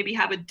listeners maybe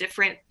have a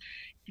different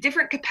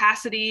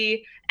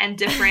capacity and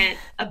different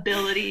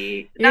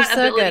ability. You're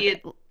so ability.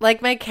 Good.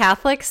 Like my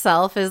Catholic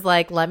self is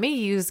like, let me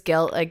use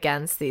guilt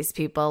against these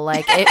people.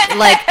 Like,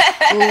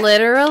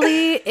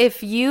 literally,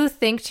 if you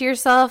think to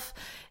yourself,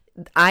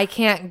 I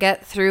can't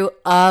get through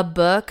a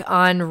book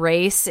on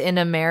race in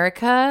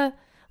America,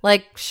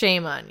 like,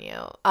 shame on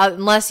you,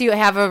 unless you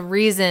have a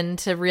reason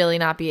to really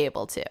not be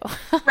able to.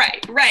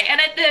 Right.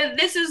 And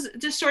this is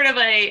just sort of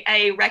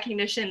a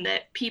recognition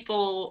that a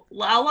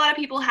lot of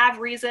people have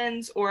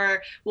reasons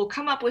or will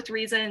come up with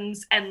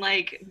reasons. And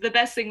like the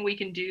best thing we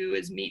can do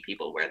is meet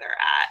people where they're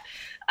at.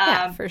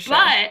 Yeah, for sure.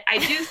 But I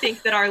do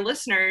think that our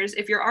listeners,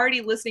 if you're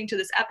already listening to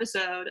this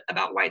episode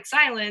about white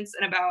silence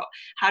and about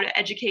how to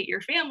educate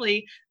your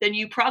family, then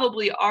you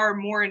probably are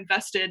more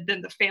invested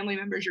than the family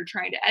members you're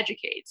trying to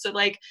educate. So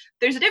like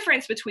there's a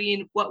difference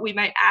between what we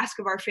might ask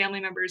of our family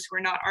members who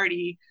are not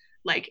already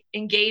like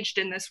engaged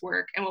in this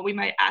work and what we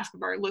might ask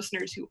of our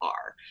listeners who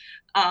are.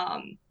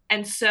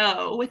 And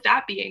so with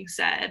that being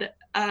said,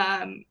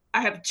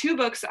 I have 2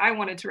 books I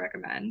wanted to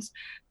recommend.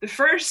 The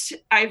first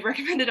I've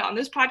recommended on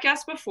this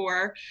podcast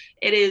before.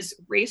 It is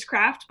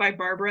Racecraft by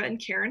Barbara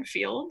and Karen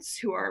Fields,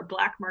 who are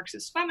Black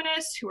Marxist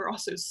feminists, who are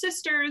also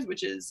sisters,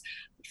 which is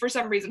for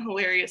some reason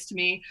hilarious to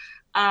me.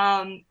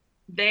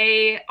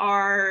 They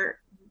are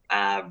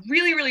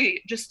really,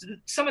 really just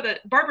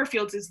Barbara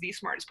Fields is the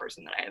smartest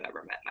person that I have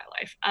ever met in my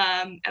life.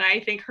 And I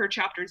think her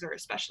chapters are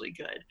especially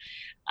good.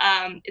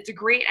 It's a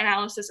great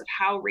analysis of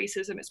how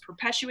racism is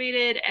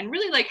perpetuated and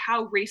really like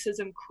how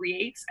racism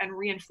creates and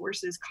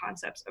reinforces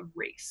concepts of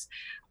race.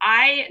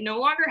 I no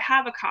longer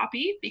have a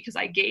copy because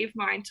I gave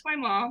mine to my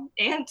mom,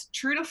 and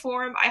true to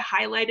form, I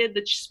highlighted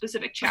the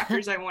specific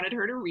chapters I wanted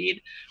her to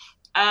read.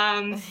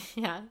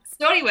 Yeah.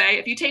 So anyway,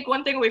 if you take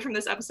one thing away from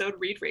this episode,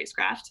 read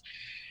Racecraft.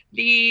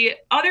 The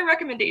other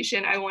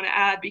recommendation I want to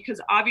add, because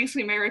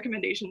obviously my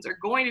recommendations are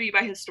going to be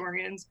by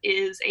historians,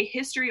 is A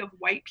History of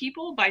White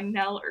People by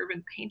Nell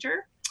Irvin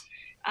Painter.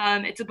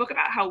 It's a book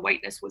about how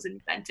whiteness was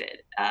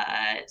invented.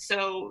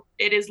 So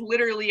it is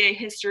literally a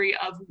history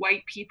of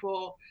white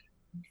people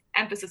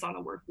emphasis on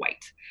the word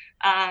white.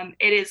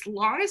 It is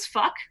long as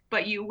fuck,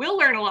 but you will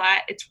learn a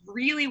lot. It's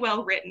really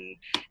well written.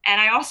 And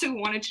I also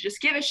wanted to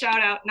just give a shout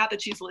out, not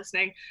that she's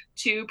listening,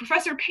 to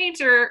Professor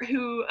Painter,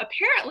 who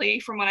apparently,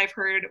 from what I've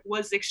heard,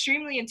 was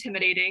extremely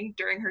intimidating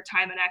during her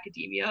time in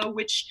academia,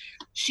 which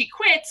she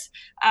quit,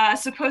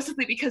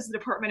 supposedly because the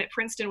department at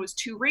Princeton was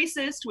too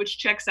racist, which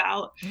checks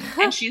out.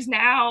 And she's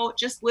now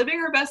just living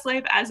her best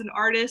life as an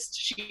artist.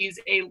 She's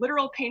a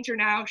literal painter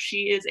now.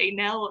 She is a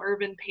Nell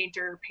Irvin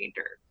painter.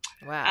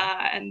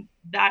 Wow. And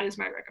that is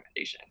my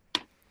recommendation.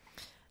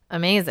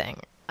 Amazing.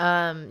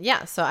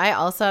 Yeah, so I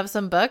also have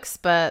some books,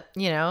 but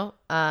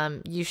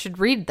you should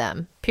read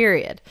them,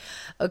 period.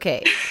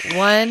 Okay.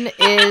 One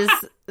is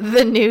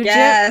The New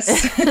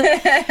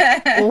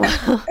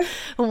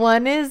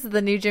One is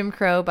The New Jim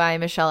Crow by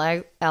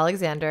Michelle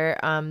Alexander.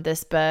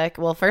 This book,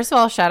 well, first of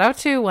all, shout out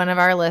to one of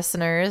our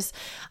listeners,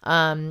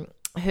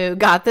 who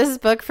got this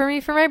book for me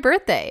for my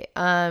birthday.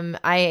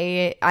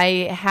 I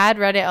had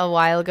read it a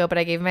while ago, but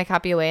I gave my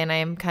copy away and I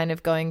am kind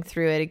of going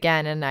through it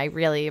again, and I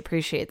really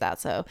appreciate that.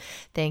 So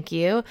thank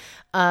you.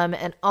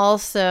 And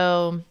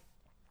also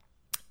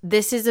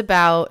this is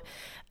about,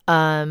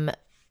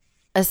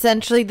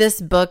 essentially this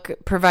book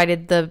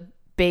provided the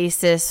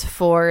basis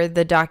for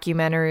the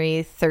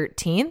documentary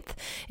 13th.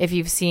 If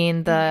you've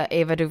seen the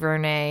Ava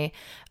DuVernay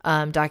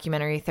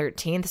documentary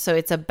 13th. So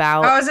it's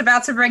about, I was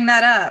about to bring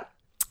that up.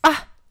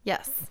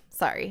 Yes.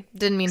 Sorry.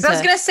 Didn't mean to. So I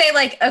was going to say,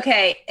 like,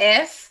 okay,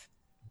 if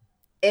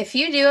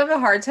you do have a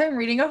hard time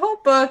reading a whole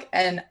book,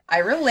 and I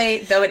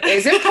relate, though it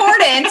is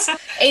important,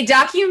 a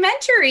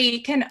documentary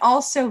can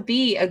also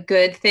be a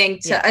good thing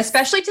to,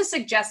 especially to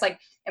suggest, like,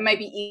 it might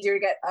be easier to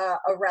get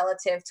a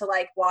relative to,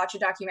 like, watch a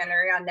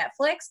documentary on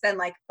Netflix than,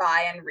 like,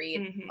 buy and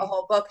read a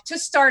whole book to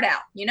start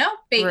out,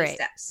 baby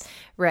steps.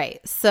 Right.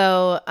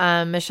 So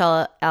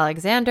Michelle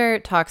Alexander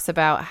talks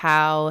about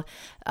how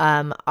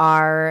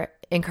our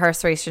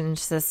incarceration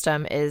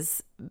system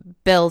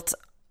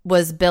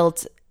was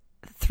built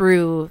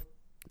through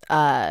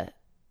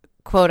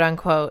quote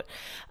unquote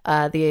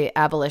the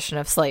abolition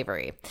of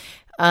slavery,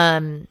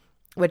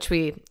 which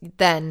we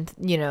then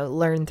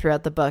learn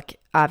throughout the book.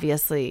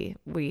 Obviously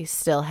we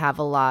still have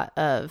a lot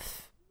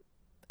of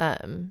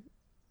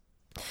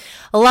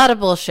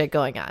bullshit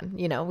going on.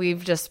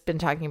 We've just been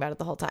talking about it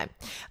the whole time.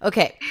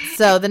 Okay.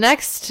 So the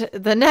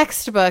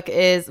next book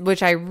is,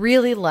 which I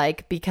really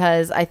like,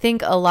 because I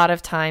think a lot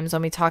of times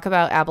when we talk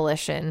about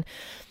abolition,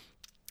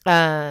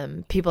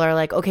 people are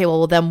like, okay,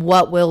 well then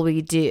what will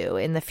we do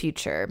in the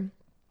future?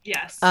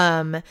 Yes.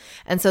 And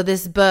so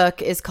this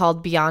book is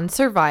called Beyond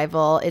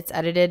Survival. It's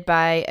edited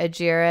by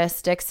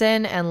Ajiris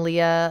Dixon and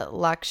Leah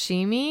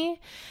Lakshmi.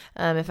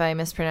 If I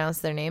mispronounce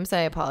their names,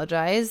 I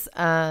apologize.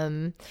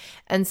 And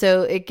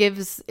so it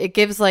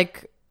gives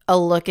like a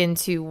look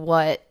into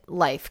what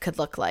life could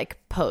look like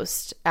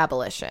post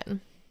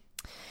abolition.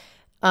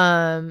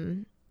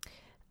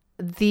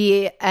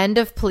 The End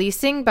of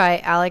Policing by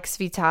Alex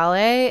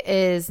Vitale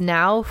is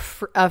now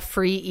a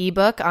free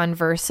ebook on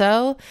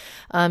Verso.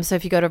 So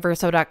if you go to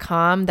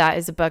verso.com, that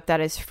is a book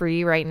that is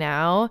free right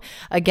now.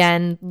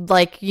 Again,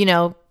 like,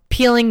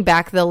 peeling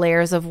back the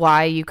layers of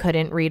why you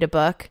couldn't read a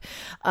book.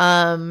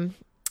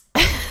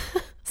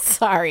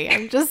 Sorry,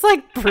 I'm just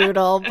like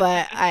brutal,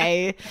 but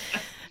I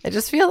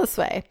just feel this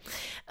way.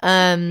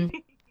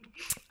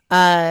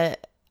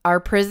 Are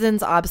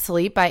Prisons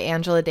Obsolete by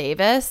Angela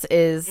Davis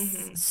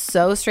is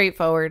so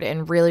straightforward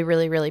and really,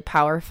 really, really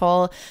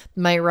powerful.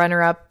 My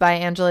runner-up by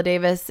Angela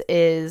Davis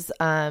is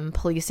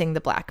Policing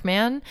the Black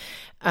Man,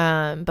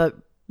 but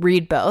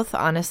read both,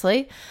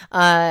 honestly.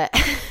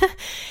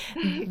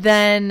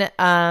 Then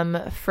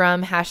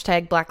from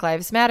hashtag Black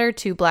Lives Matter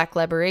to Black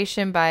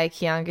Liberation by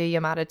Keeanga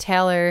Yamada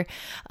Taylor.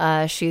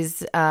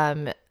 She's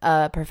a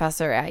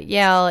professor at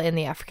Yale in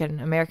the African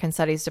American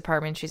Studies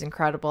department. She's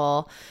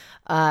incredible.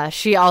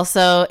 She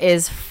also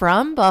is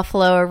from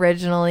Buffalo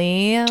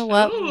originally.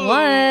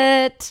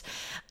 What?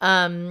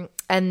 And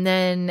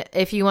then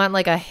if you want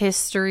like a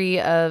history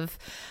of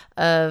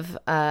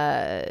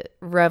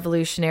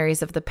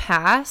revolutionaries of the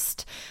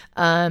past,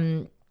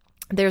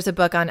 there's a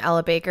book on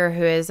Ella Baker,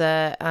 who is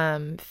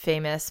a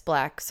famous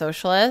Black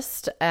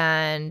socialist,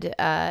 and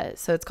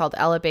so it's called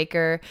Ella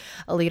Baker,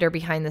 A Leader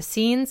Behind the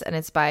Scenes, and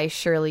it's by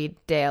Shirley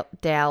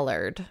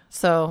Dallard.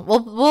 So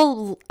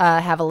we'll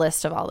have a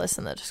list of all this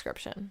in the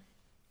description.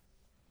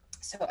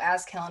 So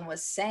as Kellen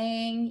was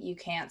saying, you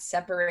can't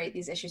separate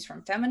these issues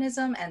from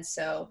feminism, and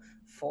so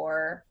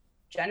for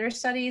gender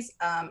studies,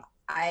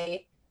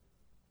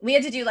 we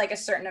had to do like a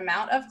certain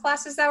amount of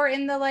classes that were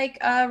in the like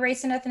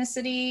race and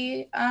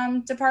ethnicity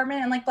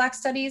department and like Black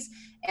studies.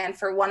 And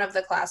for one of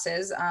the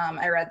classes,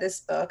 I read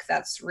this book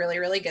that's really,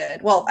 really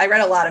good. Well, I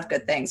read a lot of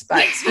good things,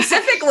 but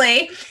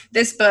specifically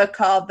this book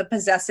called The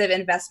Possessive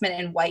Investment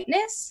in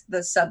Whiteness,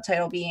 the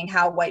subtitle being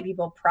How White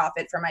People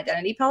Profit from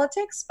Identity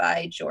Politics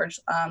by George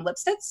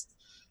Lipsitz.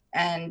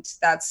 And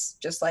that's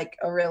just like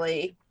a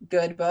really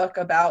good book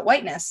about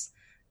whiteness.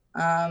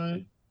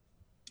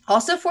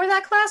 Also for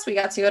that class, we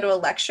got to go to a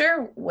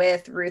lecture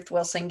with Ruth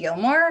Wilson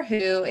Gilmore,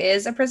 who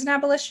is a prison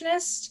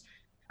abolitionist.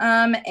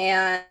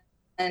 And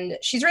and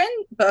she's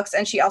written books,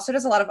 and she also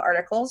does a lot of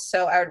articles.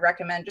 So I would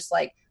recommend just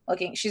like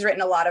looking. She's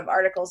written a lot of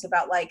articles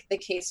about like the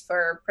case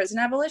for prison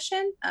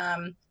abolition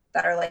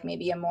that are like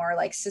maybe a more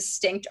like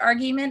succinct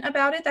argument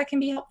about it that can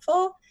be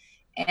helpful.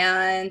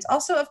 And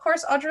also, of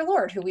course, Audre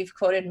Lorde, who we've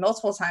quoted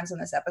multiple times in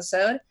this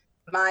episode.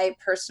 My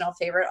personal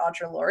favorite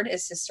Audre Lorde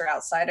is Sister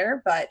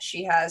Outsider, but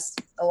she has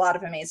a lot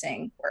of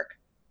amazing work.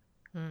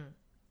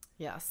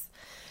 Yes.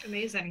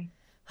 Amazing.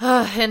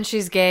 And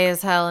she's gay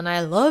as hell, and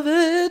I love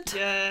it.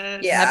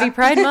 Yes. Yeah. Happy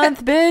Pride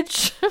Month,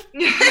 bitch.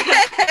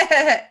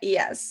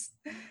 Yes.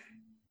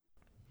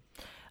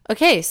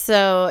 Okay,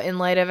 so in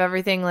light of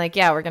everything, like,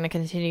 yeah, we're going to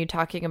continue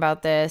talking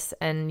about this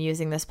and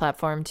using this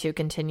platform to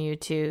continue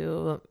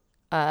to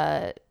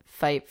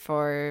fight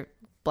for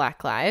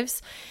Black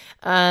lives.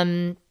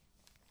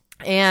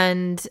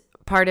 And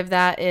part of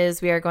that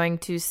is we are going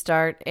to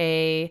start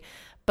a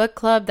book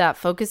club that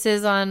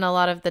focuses on a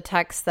lot of the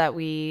texts that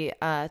we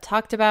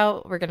talked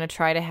about. We're going to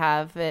try to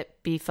have it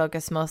be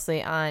focused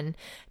mostly on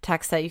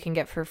texts that you can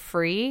get for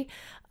free,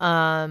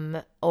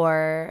 and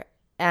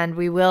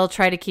we will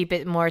try to keep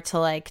it more to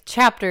like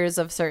chapters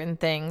of certain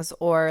things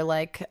or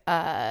like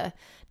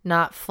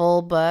not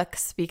full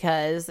books,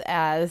 because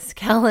as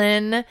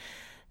Kellen,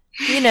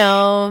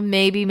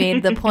 maybe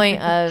made the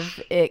point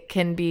of, it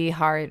can be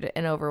hard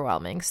and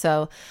overwhelming.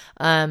 So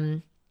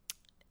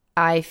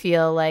I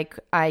feel like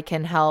we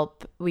can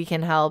help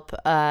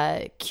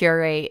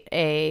curate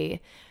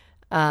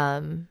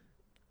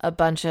a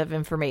bunch of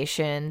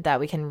information that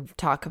we can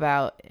talk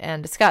about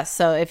and discuss.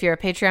 So if you're a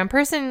Patreon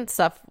person,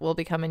 stuff will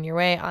be coming your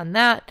way on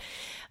that.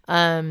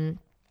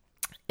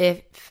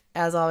 If,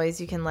 as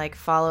always, you can like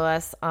follow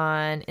us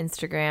on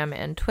Instagram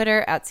and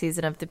Twitter at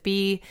Season of the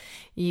Bee.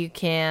 You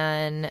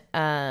can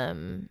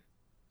send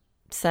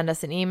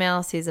us an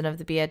email,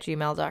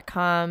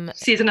 seasonofthebee@gmail.com.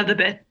 Season of the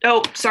bit.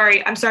 Oh,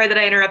 sorry. I'm sorry that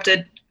I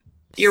interrupted.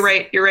 You're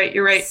right.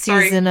 Sorry.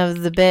 Season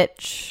of the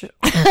bitch.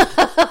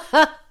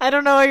 I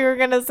don't know what you were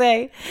going to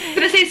say. I was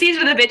going to say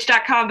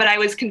seasonofthebitch.com, but I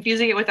was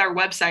confusing it with our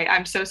website.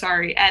 I'm so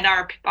sorry. And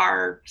our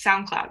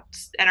SoundCloud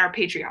and our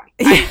Patreon.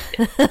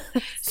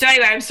 So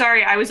anyway, I'm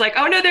sorry. I was like,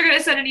 oh no, they're going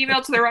to send an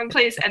email to the wrong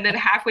place. And then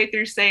halfway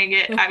through saying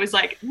it, I was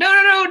like, no,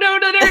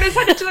 they're going to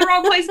send it to the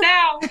wrong place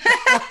now.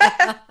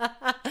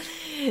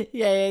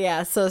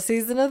 Yeah. So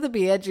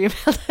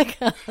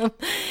seasonofthebee@gmail.com.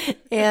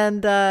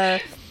 And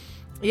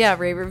yeah,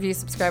 rate, review,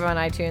 subscribe on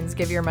iTunes,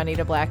 give your money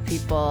to Black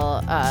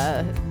people.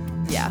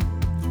 Yeah.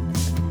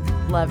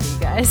 Love you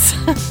guys.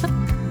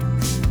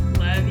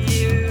 Love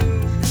you.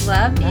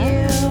 Love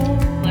you.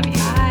 Love you.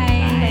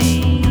 Bye.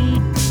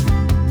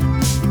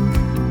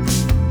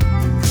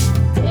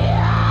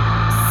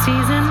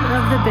 Season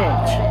of the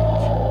Bitch.